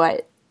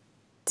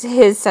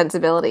his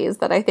sensibilities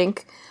that I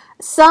think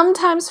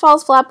sometimes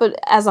falls flat, but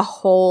as a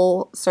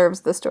whole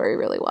serves the story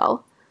really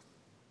well.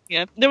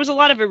 Yeah, there was a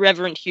lot of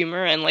irreverent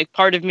humor, and, like,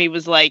 part of me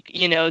was like,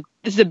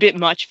 this is a bit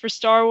much for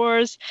Star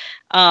Wars,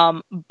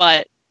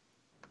 but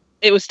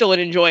it was still an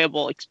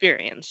enjoyable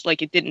experience.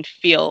 Like, it didn't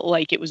feel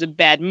like it was a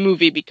bad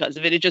movie because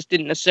of it. It just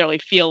didn't necessarily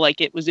feel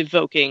like it was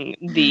evoking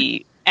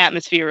the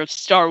atmosphere of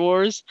Star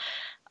Wars.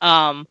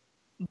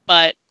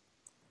 But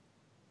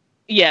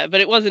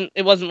it wasn't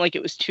like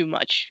it was too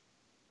much.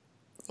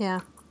 Yeah.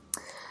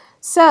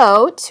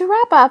 So to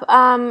wrap up,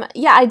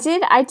 I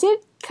did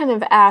kind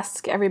of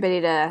ask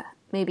everybody to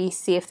maybe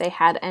see if they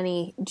had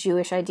any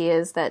Jewish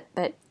ideas that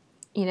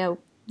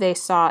they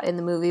saw in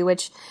the movie,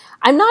 which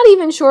I'm not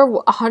even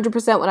sure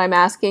 100% what I'm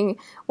asking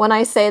when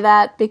I say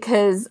that,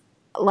 because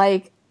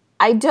like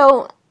I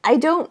don't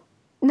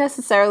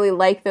necessarily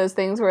like those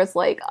things where it's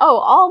like, oh,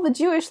 all the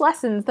Jewish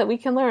lessons that we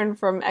can learn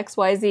from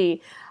XYZ.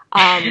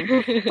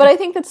 But I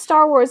think that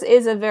Star Wars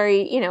is a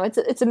very,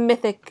 it's a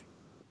mythic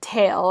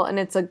tale, and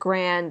it's a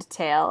grand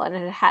tale, and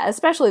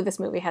especially this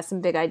movie has some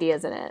big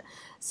ideas in it.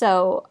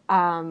 So,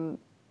 SM,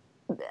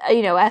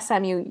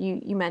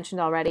 you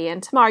mentioned already,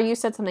 and Tamar, you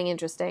said something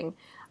interesting,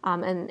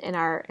 in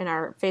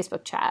our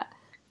Facebook chat.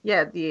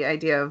 Yeah, the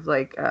idea of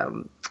like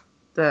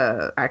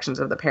the actions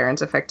of the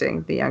parents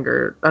affecting the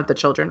younger of the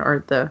children,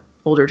 or the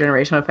older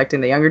generation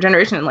affecting the younger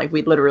generation, and like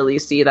we literally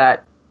see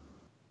that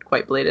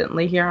quite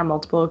blatantly here on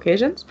multiple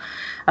occasions,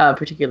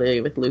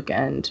 particularly with Luke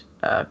and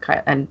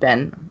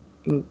Ben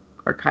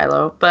or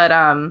Kylo. But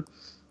I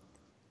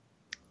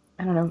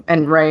don't know,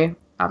 and Rey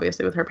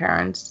obviously with her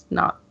parents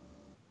not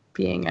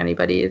being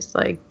anybody's,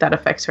 like that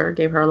affects her,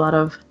 gave her a lot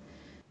of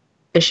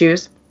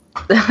issues.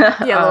 Yeah,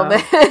 a little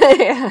bit.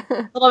 Yeah.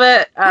 A little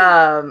bit.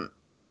 I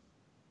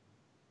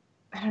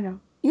don't know.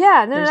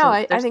 Yeah, There's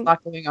a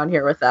lot going on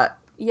here with that.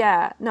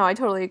 Yeah, no, I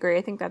totally agree.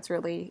 I think that's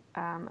really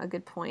a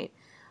good point.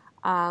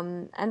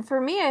 And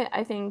for me,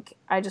 I think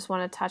I just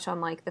want to touch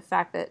on like the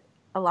fact that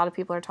a lot of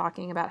people are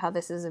talking about how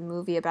this is a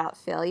movie about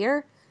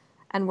failure,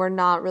 and we're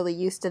not really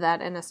used to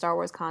that in a Star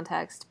Wars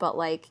context. But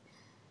like,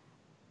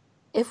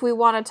 if we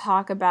want to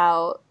talk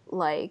about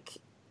like,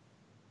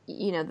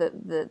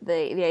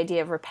 the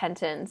idea of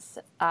repentance,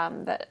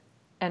 that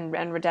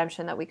and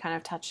redemption that we kind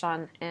of touched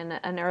on in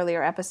an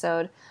earlier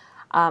episode,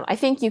 I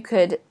think you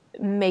could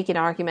make an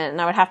argument,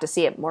 and I would have to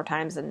see it more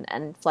times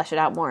and flesh it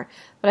out more,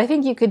 but I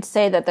think you could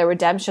say that the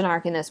redemption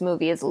arc in this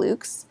movie is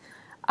Luke's.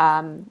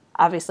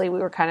 Obviously we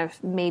were kind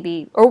of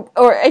maybe,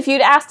 or if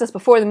you'd asked us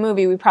before the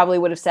movie, we probably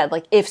would have said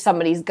like, if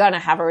somebody's gonna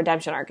have a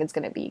redemption arc, it's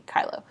gonna be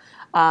Kylo.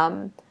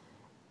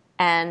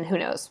 And who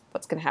knows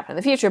what's going to happen in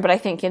the future? But I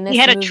think in this movie,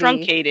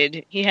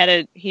 he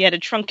had a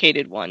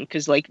truncated one,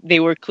 because like they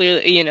were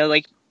clearly,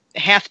 like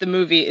half the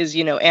movie is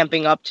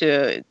amping up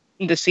to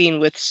the scene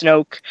with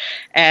Snoke,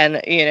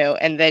 and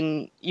and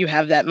then you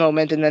have that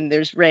moment, and then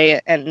there's Rey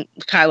and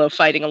Kylo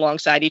fighting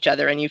alongside each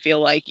other, and you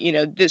feel like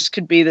this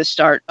could be the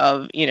start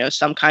of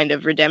some kind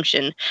of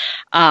redemption,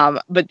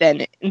 but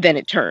then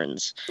it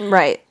turns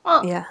right.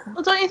 Well, yeah.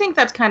 Well, don't you think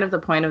that's kind of the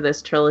point of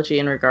this trilogy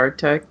in regard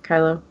to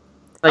Kylo?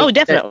 Like,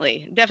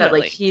 definitely. That,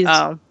 like, he's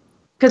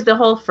because the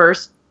whole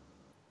first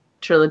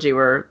trilogy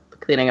were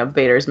cleaning up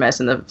Vader's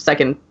mess, and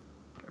the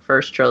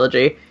first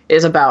trilogy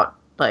is about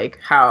like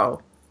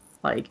how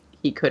like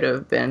he could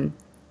have been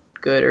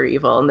good or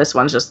evil, and this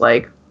one's just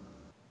like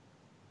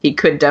he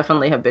could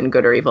definitely have been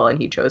good or evil,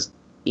 and he chose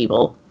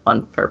evil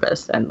on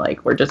purpose, and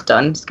like we're just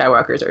done.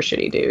 Skywalkers are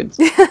shitty dudes.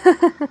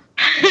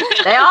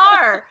 They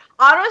are,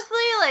 honestly,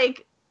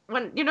 like.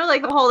 When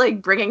like the whole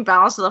like bringing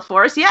balance to the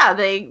Force, yeah,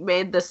 they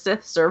made the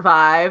Sith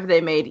survive, they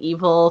made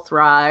evil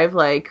thrive.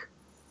 Like,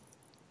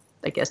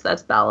 I guess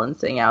that's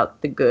balancing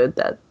out the good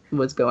that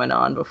was going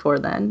on before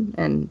then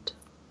and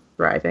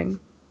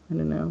thriving. I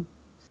don't know,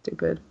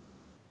 stupid.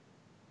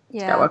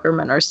 Yeah, Skywalker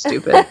men are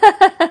stupid. Yeah,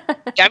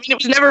 I mean, it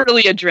was never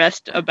really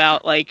addressed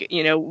about like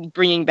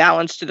bringing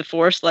balance to the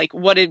Force. Like,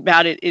 what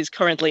about it is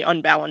currently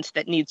unbalanced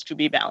that needs to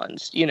be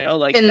balanced?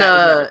 Like in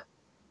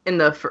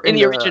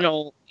the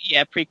original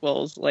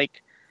prequels.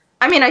 Like,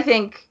 I mean, I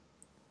think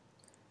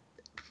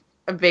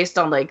based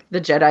on like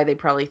the Jedi, they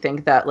probably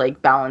think that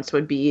like balance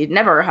would be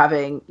never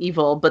having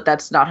evil, but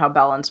that's not how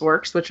balance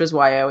works, which was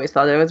why I always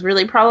thought it was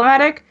really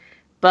problematic.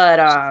 But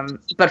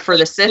for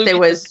the Sith,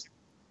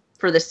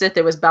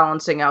 it was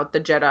balancing out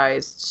the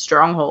Jedi's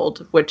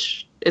stronghold,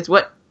 which is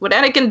what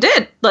Anakin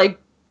did. Like,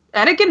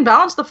 Anakin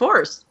balanced the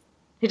Force.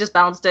 He just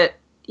balanced it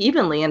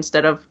evenly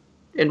instead of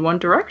in one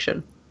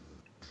direction.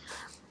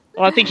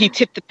 Well, I think he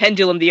tipped the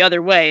pendulum the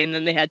other way, and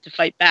then they had to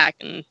fight back.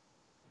 And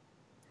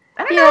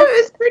I don't know,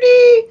 it was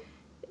pretty.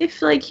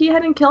 If like he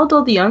hadn't killed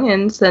all the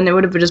youngins, then it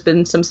would have just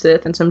been some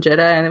Sith and some Jedi,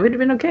 and it would have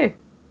been okay.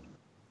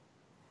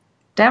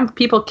 Damn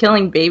people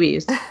killing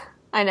babies.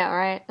 I know,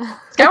 right?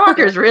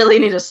 Skywalkers really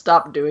need to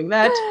stop doing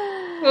that.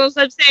 Well, as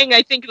I'm saying,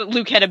 I think that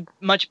Luke had a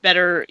much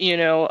better,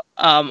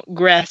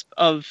 grasp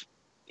of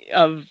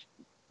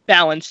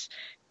balance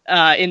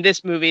in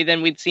this movie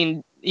than we'd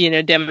seen,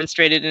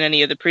 demonstrated in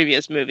any of the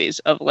previous movies.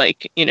 Of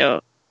like,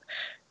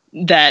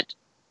 that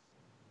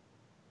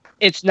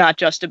it's not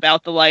just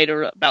about the light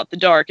or about the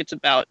dark; it's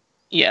about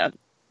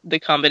the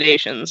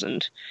combinations.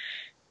 And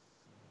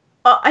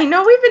I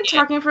know we've been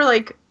talking for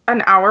like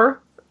an hour,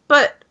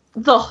 but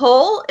the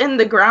hole in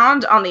the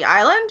ground on the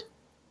island.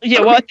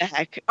 Yeah, what the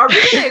heck? Are we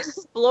going to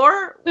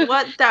explore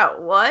what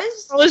that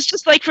was? Well, it's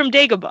just like from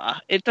Dagobah.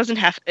 It doesn't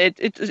have...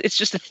 It's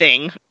just a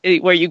thing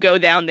where you go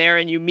down there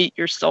and you meet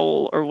your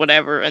soul or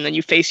whatever, and then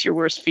you face your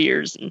worst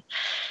fears.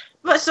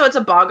 But so it's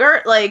a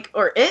boggart, like,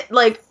 or it,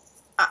 like,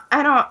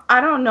 I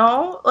don't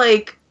know.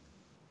 Like,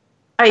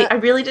 I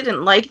really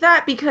didn't like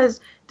that because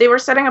they were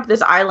setting up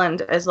this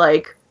island as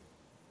like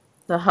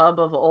the hub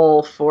of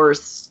all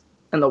Force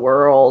in the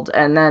world,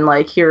 and then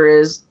like here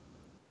is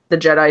the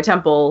Jedi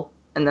Temple,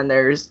 and then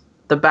there's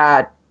the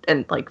bad,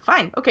 and like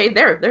fine, okay,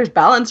 there's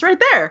balance right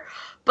there,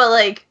 but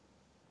like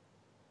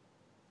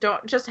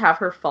don't just have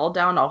her fall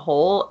down a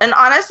hole. And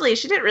honestly,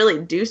 she didn't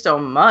really do so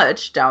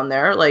much down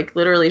there. Like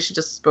literally, she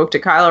just spoke to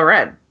Kylo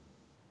Ren.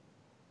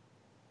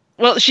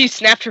 Well, she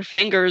snapped her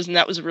fingers, and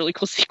that was a really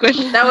cool sequence.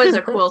 That was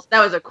a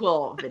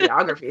cool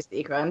videography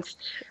sequence.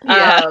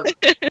 Yeah.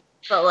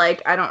 But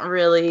like, I don't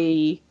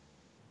really.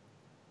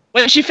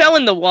 When she fell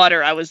in the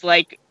water, I was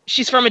like,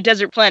 she's from a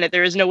desert planet.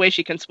 There is no way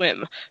she can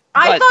swim.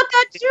 I thought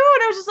that too,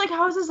 and I was just like,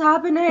 how is this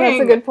happening?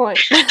 That's a good point.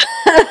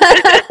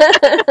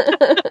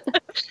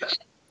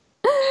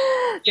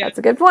 Yeah. That's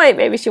a good point.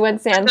 Maybe she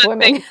went sand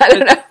swimming. I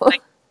don't know.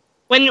 Like,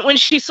 when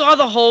she saw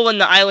the hole in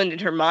the island in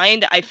her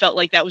mind, I felt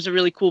like that was a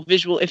really cool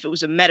visual if it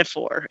was a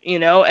metaphor, you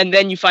know? And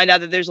then you find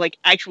out that there's like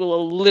a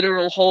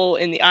literal hole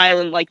in the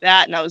island like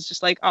that, and I was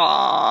just like,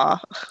 aww.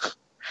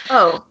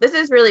 Oh, this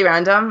is really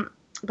random,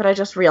 but I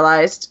just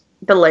realized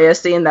the Leia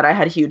scene that I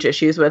had huge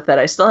issues with, that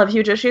I still have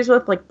huge issues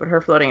with, like with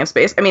her floating in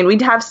space. I mean,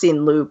 we'd have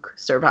seen Luke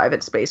survive in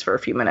space for a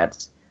few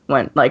minutes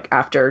when, like,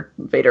 after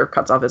Vader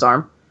cuts off his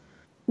arm.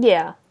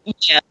 Yeah.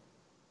 Yeah.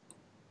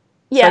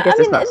 Yeah, I guess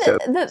I mean,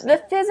 it's not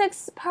the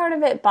physics part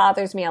of it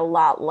bothers me a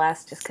lot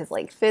less, just because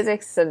like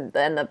physics and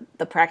then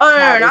the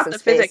practicalities of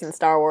space physics. And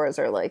Star Wars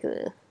are like.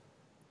 Ugh.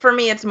 For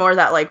me, it's more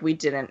that like we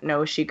didn't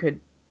know she could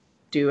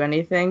do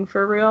anything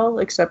for real,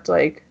 except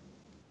like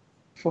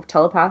for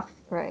telepath.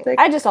 Right.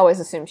 I just always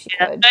assumed she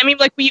could. I mean,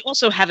 like we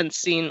also haven't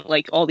seen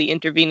like all the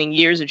intervening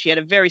years, and she had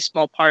a very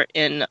small part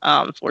in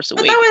Force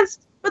Awakens.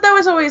 But that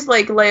was always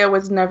like Leia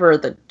was never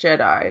the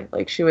Jedi.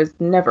 Like she was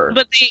never.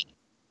 But they.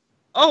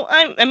 Oh,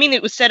 I mean,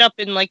 it was set up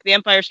in, like, The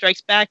Empire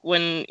Strikes Back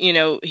when, you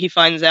know, he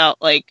finds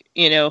out, like,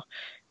 you know,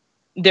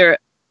 there...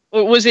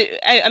 Or was it...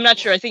 I'm not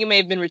sure. I think it may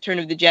have been Return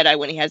of the Jedi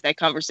when he has that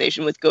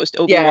conversation with Ghost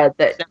Obi-Wan. Yeah,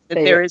 that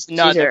there is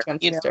another,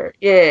 you know?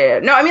 Yeah.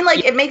 No, I mean,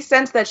 like, it makes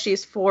sense that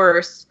she's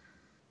Force,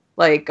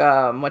 like,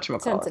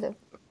 whatchamacallit?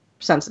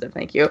 Sensitive,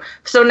 thank you.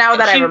 So now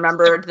that I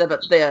remembered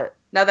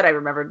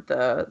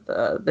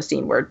the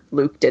scene where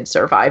Luke did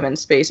survive in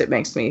space, it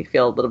makes me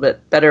feel a little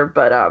bit better,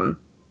 but, I'm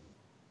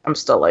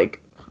still,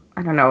 like...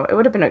 I don't know. It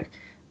would have been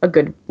a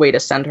good way to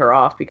send her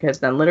off,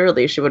 because then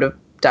literally she would have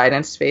died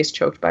in space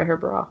choked by her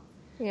bra.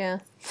 Yeah.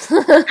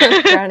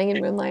 Drowning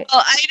in moonlight.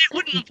 Well, I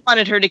wouldn't have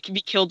wanted her to be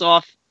killed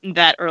off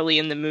that early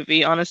in the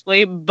movie,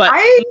 honestly, but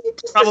I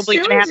probably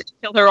going to have to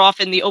kill her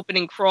off in the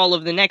opening crawl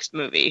of the next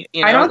movie.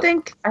 You know? I don't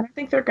think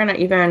they're going to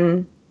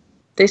even...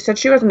 They said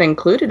she wasn't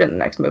included in the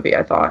next movie,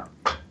 I thought.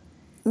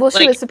 Well,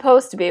 she was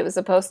supposed to be. It was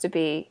supposed to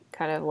be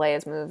kind of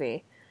Leia's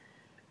movie.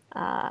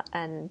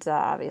 And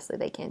obviously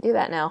they can't do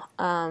that now.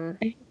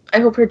 I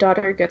hope her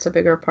daughter gets a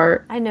bigger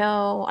part. I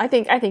know. I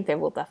think they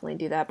will definitely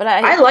do that. But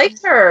I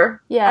liked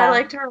her. Yeah, I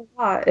liked her a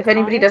lot. If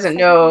anybody doesn't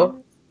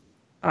know,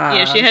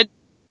 yeah, she had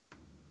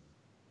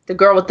the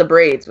girl with the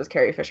braids was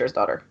Carrie Fisher's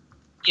daughter.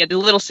 Yeah, the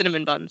little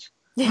cinnamon buns.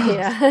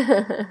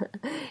 Yeah.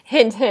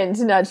 Hint, hint,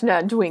 nudge,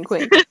 nudge, wink,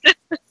 wink.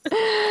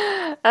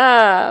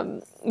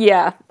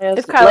 Yeah.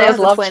 If Kylo has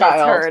a twin, it's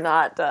her,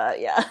 not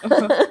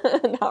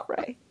not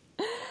Rey.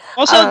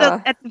 Also,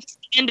 at the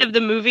end of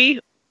the movie,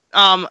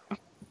 I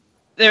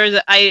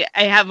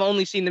have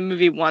only seen the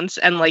movie once,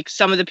 and like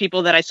some of the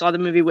people that I saw the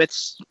movie with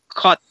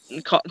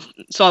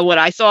saw what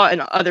I saw,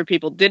 and other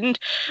people didn't.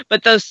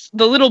 But the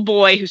little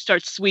boy who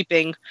starts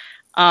sweeping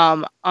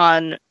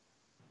on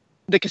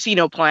the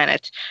casino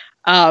planet.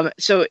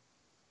 So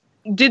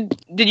did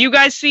you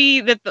guys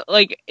see that?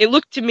 It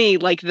looked to me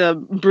like the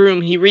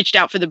broom. He reached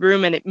out for the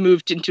broom, and it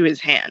moved into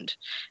his hand.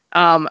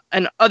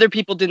 And other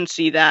people didn't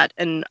see that,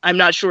 and I'm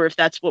not sure if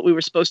that's what we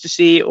were supposed to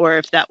see or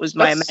if that was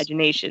my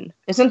imagination.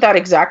 Isn't that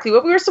exactly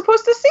what we were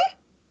supposed to see?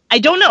 I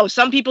don't know.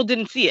 Some people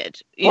didn't see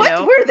it. You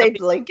know? Were they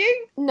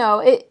blinking? No,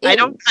 I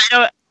don't.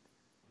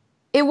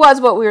 It was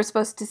what we were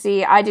supposed to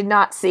see. I did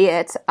not see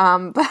it.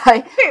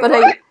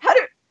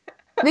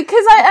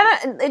 Because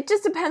it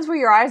just depends where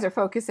your eyes are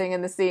focusing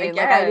in the scene.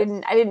 Like I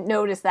didn't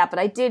notice that, but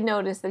I did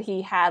notice that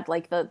he had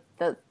like the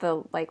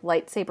like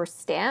lightsaber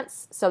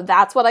stance. So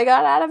that's what I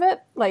got out of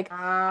it. Like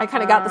I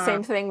kind of got the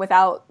same thing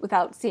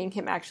without seeing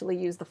him actually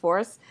use the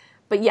Force.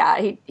 But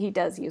yeah, he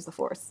does use the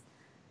Force.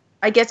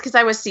 I guess because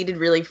I was seated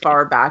really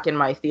far back in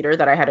my theater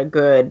that I had a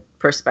good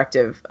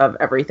perspective of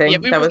everything. Yeah,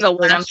 we were in the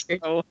last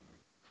row.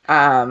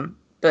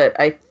 But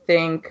I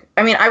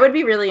would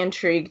be really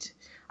intrigued.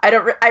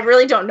 I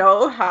really don't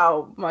know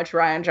how much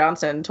Rian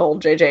Johnson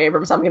told J.J.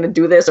 Abrams, I'm going to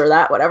do this or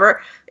that,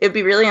 whatever. It'd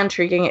be really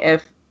intriguing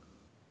if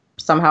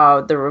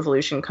somehow the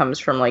revolution comes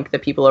from, like, the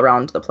people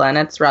around the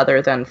planets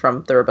rather than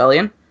from the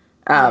rebellion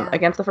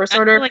against the First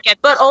Order.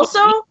 But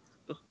also,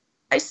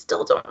 I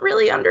still don't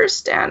really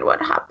understand what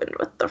happened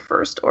with the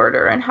First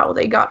Order and how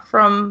they got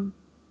from...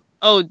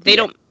 Oh, they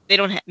don't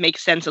make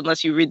sense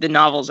unless you read the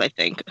novels, I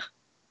think.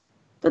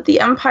 But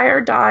the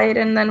Empire died,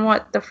 and then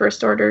what? The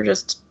First Order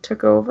just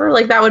took over?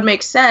 Like, that would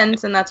make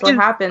sense, and that's what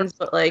happens,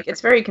 but, like,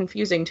 it's very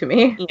confusing to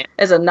me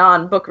as a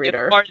non-book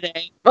reader. Are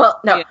they? Well,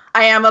 no,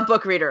 I am a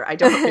book reader. I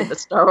don't read the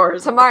Star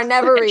Wars. Tamar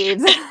never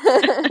reads.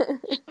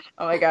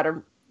 Oh my god,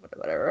 or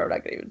whatever, I'm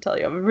not going to even tell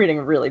you. I'm reading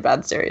a really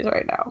bad series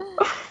right now.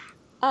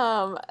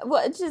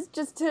 Well,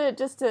 just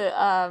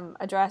to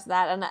address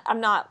that, and I'm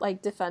not,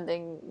 like,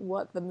 defending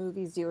what the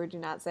movies do or do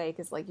not say,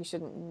 because, like, you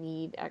shouldn't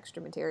need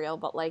extra material,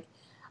 but, like,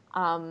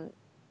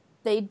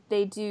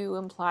 they do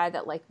imply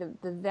that, like,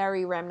 the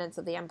very remnants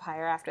of the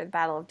Empire after the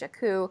Battle of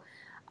Jakku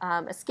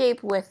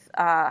escape with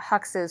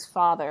Hux's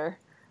father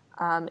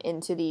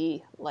into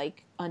the,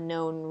 like,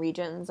 unknown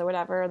regions or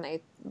whatever, and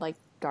they, like,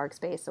 dark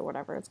space or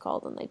whatever it's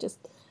called, and they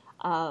just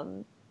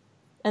and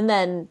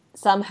then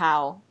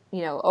somehow,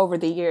 you know, over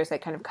the years they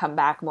kind of come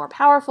back more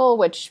powerful,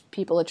 which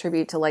people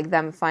attribute to, like,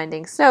 them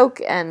finding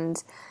Snoke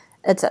and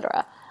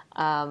etc.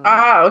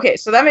 Okay,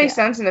 so that makes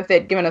sense, and if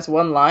they'd given us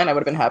one line, I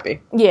would have been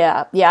happy.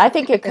 Yeah, I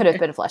think it could have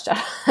been fleshed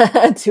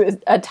out to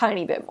a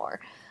tiny bit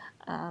more.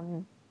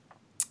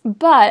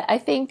 But I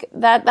think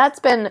that's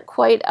been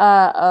quite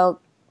a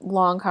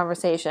long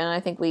conversation. I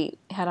think we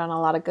hit on a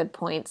lot of good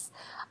points.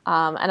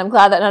 And I'm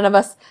glad that none of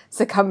us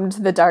succumbed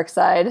to the dark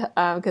side,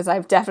 because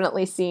I've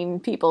definitely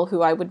seen people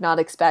who I would not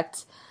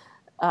expect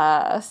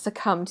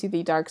succumb to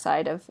the dark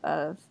side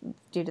of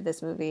due to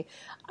this movie.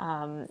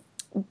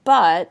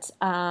 But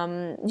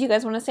do you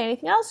guys want to say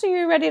anything else, or are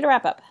you ready to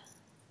wrap up?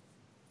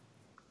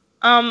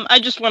 I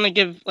just want to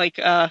give, like,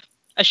 a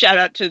shout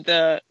out to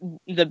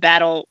the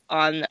battle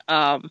on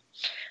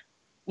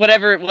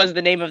whatever it was,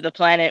 the name of the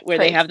planet where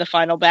they have the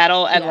final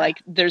battle, and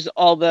like there's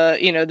all the,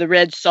 you know, the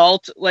red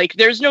salt. Like,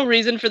 there's no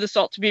reason for the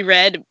salt to be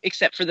red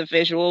except for the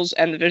visuals,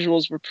 and the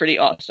visuals were pretty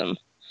awesome.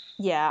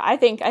 Yeah, I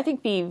think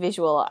the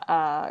visual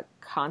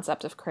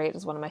concept of Crate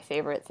is one of my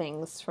favorite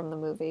things from the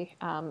movie.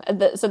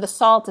 So the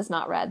salt is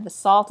not red. The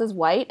salt is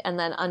white, and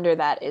then under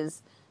that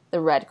is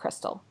the red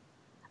crystal.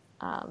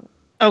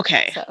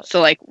 Okay, so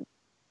like,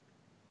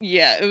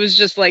 yeah, it was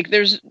just like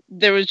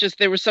there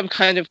was some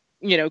kind of,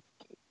 you know,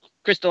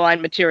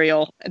 crystalline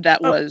material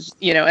that was,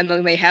 you know, and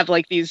then they have,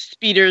 like, these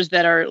speeders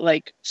that are,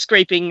 like,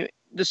 scraping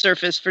the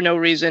surface for no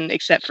reason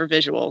except for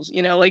visuals,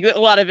 you know, like, a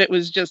lot of it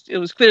was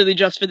clearly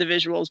just for the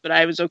visuals, but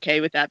I was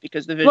okay with that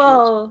because the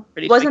visuals were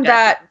pretty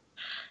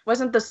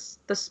wasn't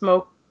the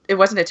smoke, it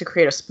wasn't it to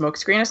create a smoke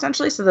screen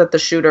essentially so that the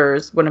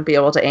shooters wouldn't be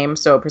able to aim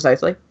so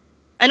precisely?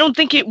 I don't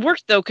think it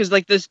worked though, because,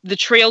 like, the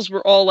trails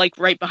were all, like,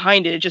 right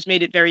behind it. It just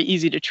made it very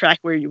easy to track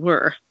where you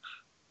were.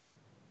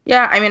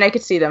 Yeah, I mean, I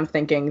could see them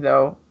thinking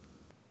though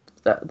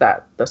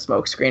that the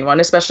smoke screen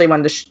one, especially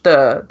when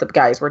the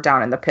guys were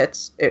down in the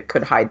pits, it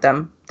could hide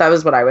them. That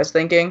was what I was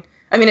thinking.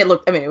 I mean, it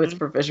was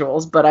for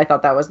visuals, but I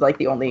thought that was, like,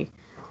 the only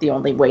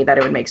way that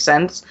it would make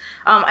sense.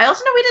 I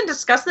also know we didn't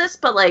discuss this,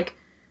 but, like,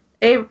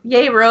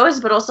 yay Rose,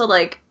 but also,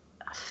 like,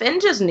 Finn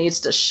just needs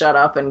to shut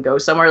up and go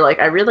somewhere. Like,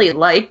 I really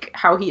like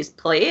how he's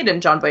played,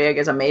 and John Boyega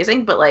is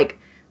amazing, but, like,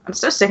 I'm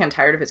so sick and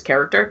tired of his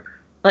character.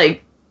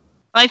 Like,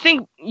 I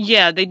think,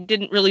 yeah, they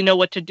didn't really know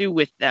what to do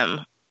with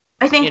them.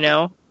 I think, you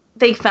know,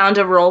 they found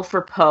a role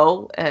for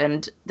Poe,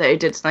 and they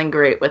did something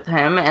great with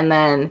him, and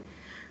then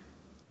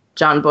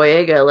John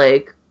Boyega,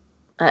 like,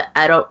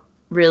 I don't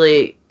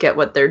really get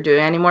what they're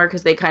doing anymore,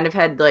 because they kind of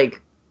had,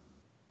 like,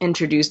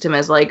 introduced him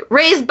as, like,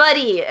 Rey's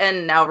buddy,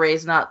 and now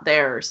Rey's not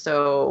there,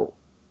 so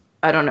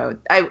I don't know.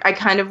 I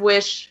kind of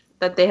wish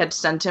that they had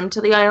sent him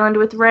to the island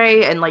with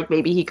Rey, and, like,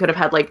 maybe he could have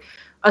had, like,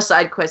 a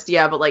side quest,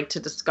 yeah, but, like, to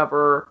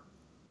discover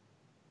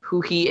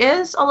who he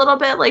is a little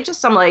bit, like,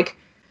 just some, like,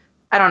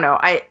 I don't know.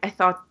 I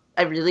thought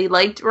I really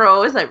liked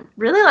Rose. I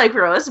really like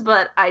Rose,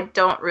 but I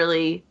don't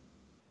really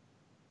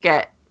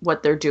get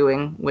what they're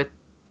doing with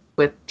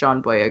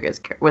John Boyega's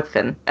with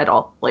Finn at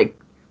all. Like,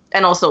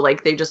 and also,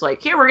 like, they just,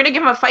 like, here, we're gonna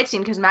give him a fight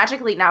scene because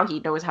magically now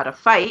he knows how to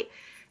fight,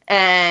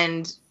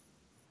 and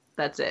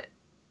that's it.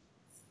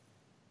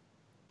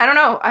 I don't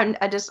know.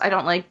 I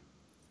don't like.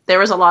 There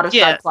was a lot of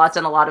side plots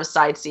and a lot of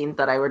side scenes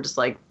that I were just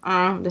like,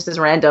 this is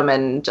random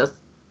and just.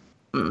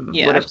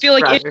 I feel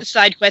like if the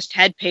side quest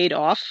had paid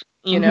off,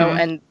 you know,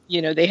 and,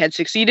 you know, they had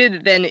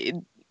succeeded,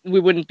 then we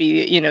wouldn't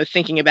be, you know,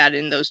 thinking about it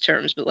in those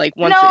terms. But, like,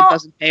 once it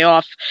doesn't pay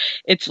off,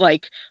 it's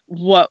like,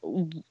 what?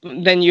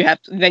 Then you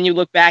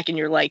look back and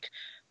you're like,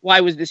 why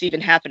was this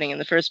even happening in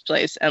the first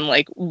place? And,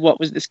 like, what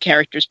was this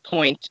character's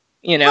point?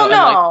 You know, and,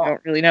 like, I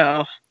don't really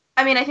know.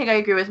 I mean, I think I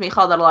agree with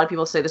Michal that a lot of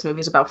people say this movie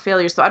is about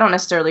failure, so I don't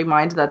necessarily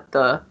mind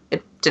that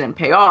it didn't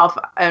pay off.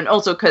 And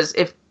also because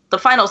if the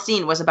final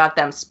scene was about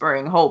them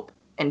spurring hope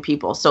in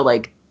people, so,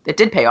 like, it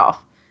did pay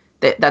off.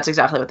 That's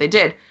exactly what they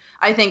did.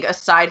 I think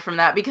aside from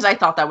that, because I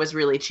thought that was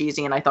really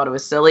cheesy and I thought it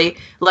was silly,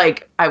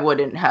 like, I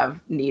wouldn't have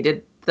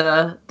needed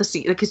the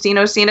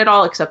casino scene at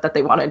all, except that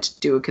they wanted to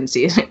do a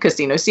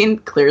casino scene,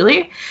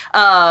 clearly.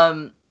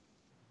 But,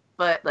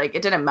 like,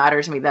 it didn't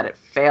matter to me that it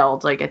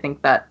failed. Like, I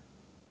think that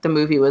the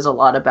movie was a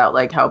lot about,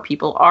 like, how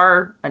people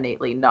are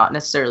innately not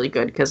necessarily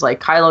good, because,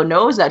 like, Kylo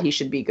knows that he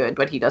should be good,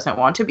 but he doesn't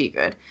want to be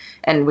good.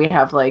 And we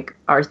have, like,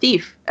 our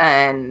thief,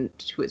 and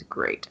who is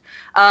great.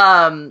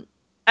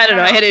 I don't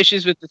know. I had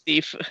issues with the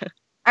thief.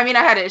 I mean,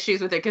 I had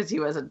issues with it because he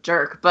was a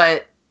jerk,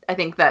 but I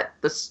think that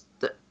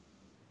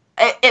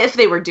if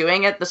they were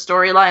doing it, the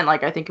storyline,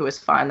 like, I think it was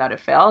fine that it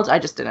failed. I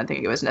just didn't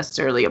think it was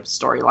necessarily a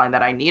storyline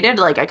that I needed.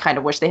 Like, I kind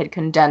of wish they had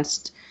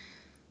condensed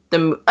the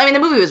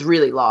movie was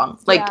really long.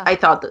 Like, yeah. I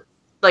thought that,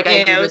 like, I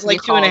agree it was with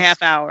like Michal's,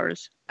 2.5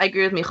 hours. I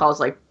agree with Michal's,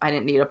 like, I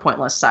didn't need a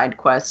pointless side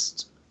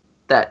quest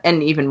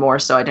and even more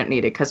so, I didn't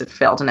need it because it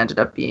failed and ended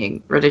up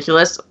being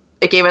ridiculous.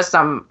 It gave us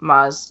some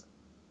Maz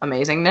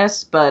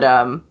amazingness, but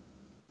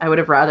I would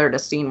have rathered a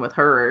scene with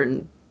her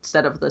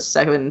instead of the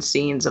 7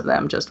 scenes of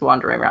them just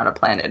wandering around a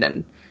planet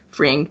and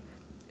freeing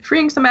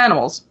some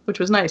animals, which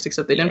was nice,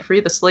 except they didn't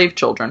free the slave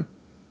children.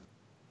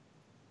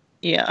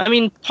 Yeah, I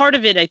mean, part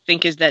of it, I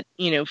think, is that,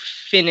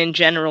 Finn in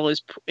general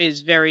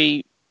is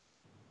very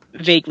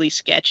vaguely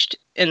sketched,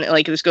 and,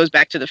 like, this goes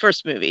back to the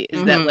first movie,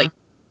 is that, like,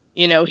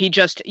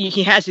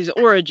 he has his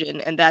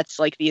origin, and that's,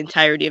 like, the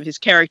entirety of his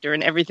character,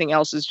 and everything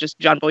else is just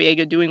John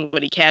Boyega doing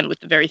what he can with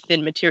the very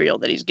thin material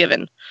that he's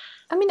given.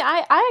 I mean,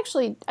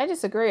 I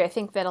disagree. I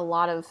think that a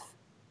lot of,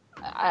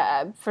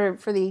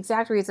 for the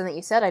exact reason that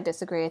you said, I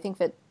disagree. I think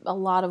that a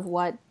lot of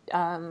what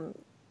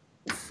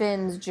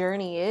Finn's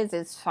journey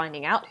is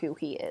finding out who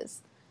he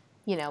is,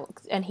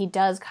 and he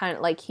does kind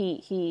of, like,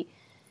 he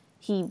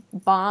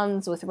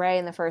bonds with Rey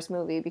in the first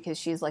movie because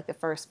she's, like, the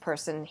first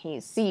person he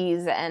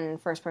sees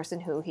and first person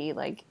who he,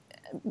 like,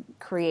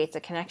 creates a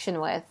connection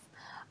with,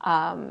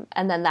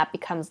 and then that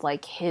becomes,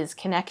 like, his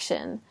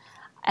connection.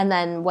 And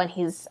then when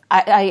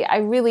I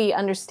really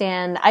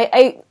understand,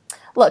 I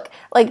look,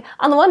 like,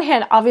 on the one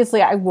hand,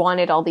 obviously I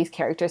wanted all these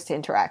characters to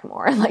interact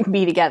more and, like,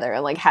 be together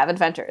and, like, have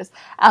adventures.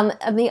 On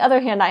the other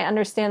hand, I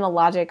understand the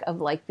logic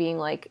of, like, being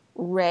like,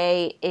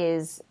 Rey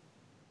is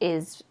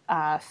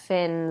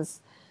Finn's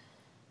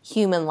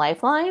human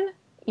lifeline,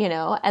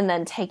 and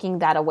then taking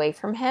that away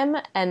from him,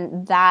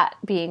 and that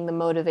being the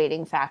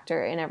motivating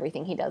factor in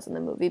everything he does in the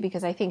movie,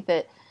 because I think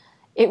that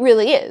it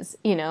really is,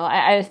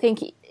 I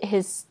think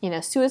his,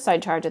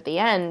 suicide charge at the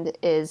end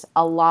is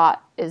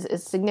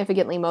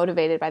significantly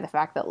motivated by the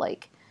fact that,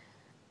 like,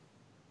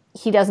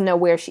 he doesn't know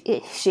where she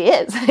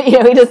is. He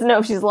doesn't know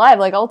if she's alive.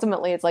 Like,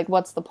 ultimately, it's like,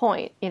 what's the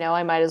point?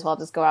 I might as well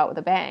just go out with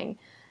a bang.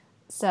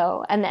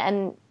 So, and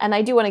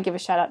I do want to give a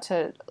shout out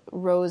to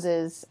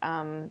Rose's,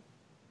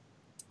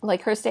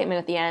 like, her statement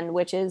at the end,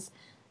 which is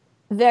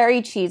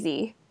very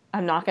cheesy.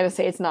 I'm not going to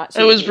say it's not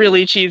cheesy. It was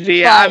really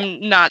cheesy. I'm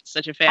not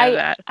such a fan of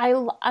that. I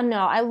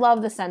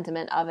love the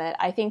sentiment of it.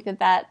 I think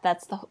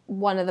that's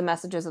one of the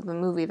messages of the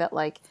movie, that,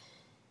 like,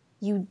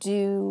 you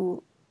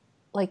can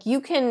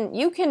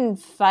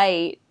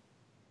fight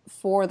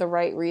for the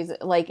right reason,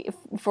 like,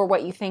 for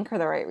what you think are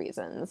the right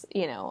reasons,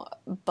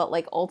 but,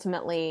 like,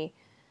 ultimately,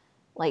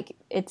 like,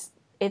 it's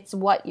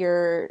what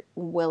you're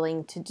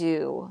willing to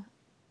do.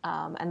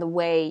 And the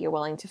way you're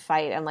willing to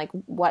fight, and, like,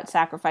 what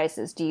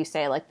sacrifices do you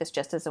say, like, this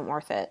just isn't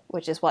worth it,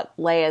 which is what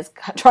Leia's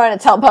trying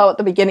to tell Poe at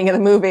the beginning of the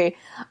movie.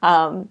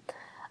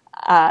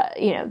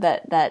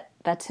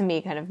 That to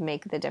me kind of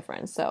make the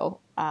difference. So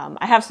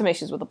I have some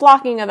issues with the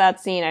blocking of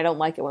that scene. I don't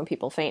like it when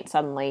people faint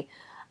suddenly.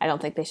 I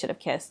don't think they should have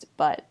kissed,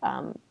 but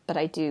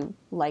I do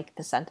like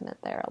the sentiment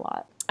there a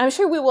lot. I'm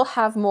sure we will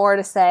have more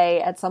to say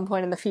at some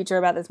point in the future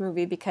about this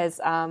movie, because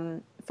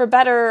for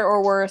better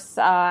or worse,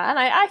 and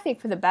I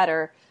think for the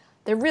better,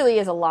 there really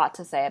is a lot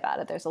to say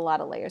about it. There's a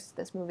lot of layers to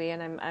this movie,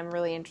 and I'm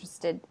really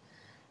interested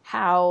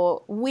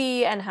how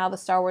we and how the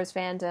Star Wars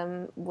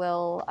fandom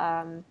will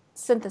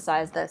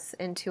synthesize this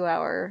into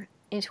our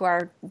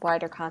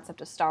wider concept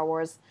of Star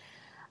Wars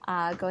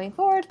going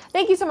forward.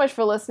 Thank you so much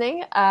for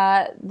listening.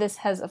 This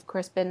has, of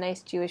course, been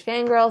Nice Jewish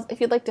Fangirls.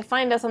 If you'd like to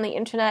find us on the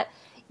internet,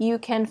 you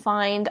can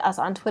find us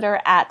on Twitter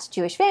at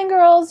Jewish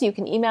Fangirls. You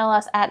can email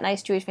us at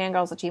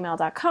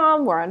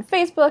nicejewishfangirls@gmail.com. We're on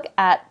Facebook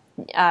at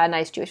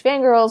Nice Jewish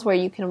Fangirls, where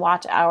you can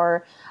watch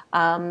our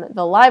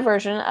the live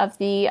version of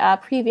the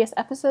previous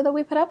episode that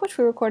we put up, which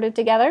we recorded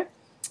together.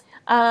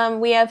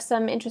 We have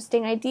some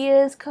interesting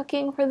ideas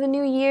cooking for the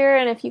new year,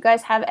 and if you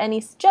guys have any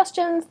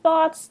suggestions,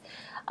 thoughts,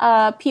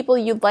 people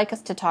you'd like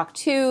us to talk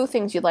to,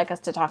 things you'd like us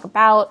to talk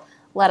about,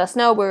 let us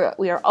know.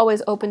 We are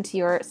always open to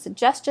your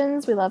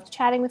suggestions. We love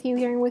chatting with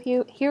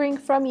you, hearing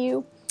from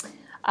you.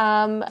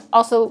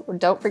 Also,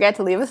 don't forget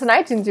to leave us an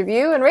iTunes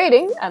review and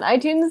rating on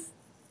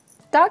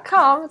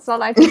iTunes.com. It's not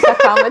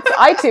iTunes.com, it's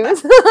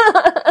iTunes.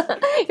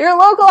 Your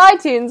local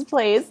iTunes,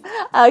 please,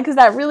 because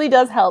that really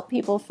does help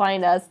people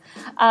find us.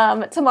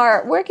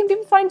 Tamar, where can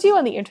people find you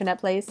on the internet,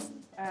 please?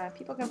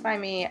 People can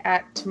find me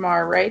at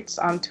Tamar Writes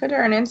on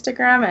Twitter and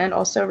Instagram, and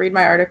also read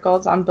my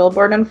articles on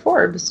Billboard and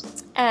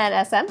Forbes. And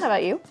SM, how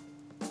about you?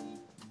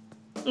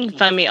 You can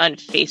find me on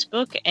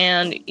Facebook,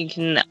 and you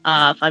can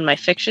find my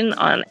fiction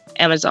on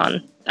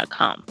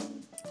Amazon.com.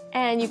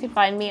 And you can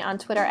find me on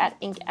Twitter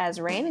at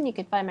InkAsRain, and you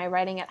can find my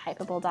writing at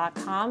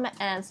Hypable.com,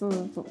 and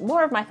some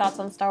more of my thoughts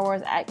on Star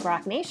Wars at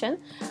Grok Nation.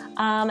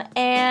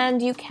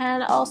 And you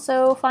can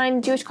also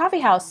find Jewish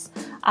Coffee House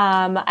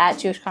at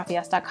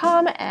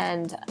JewishCoffeehouse.com,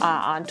 and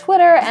on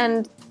Twitter,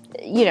 and,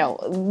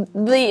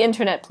 the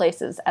internet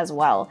places as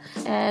well.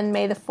 And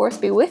may the Force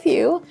be with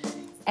you,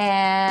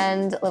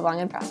 and live long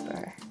and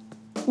prosper.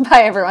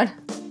 Bye, everyone.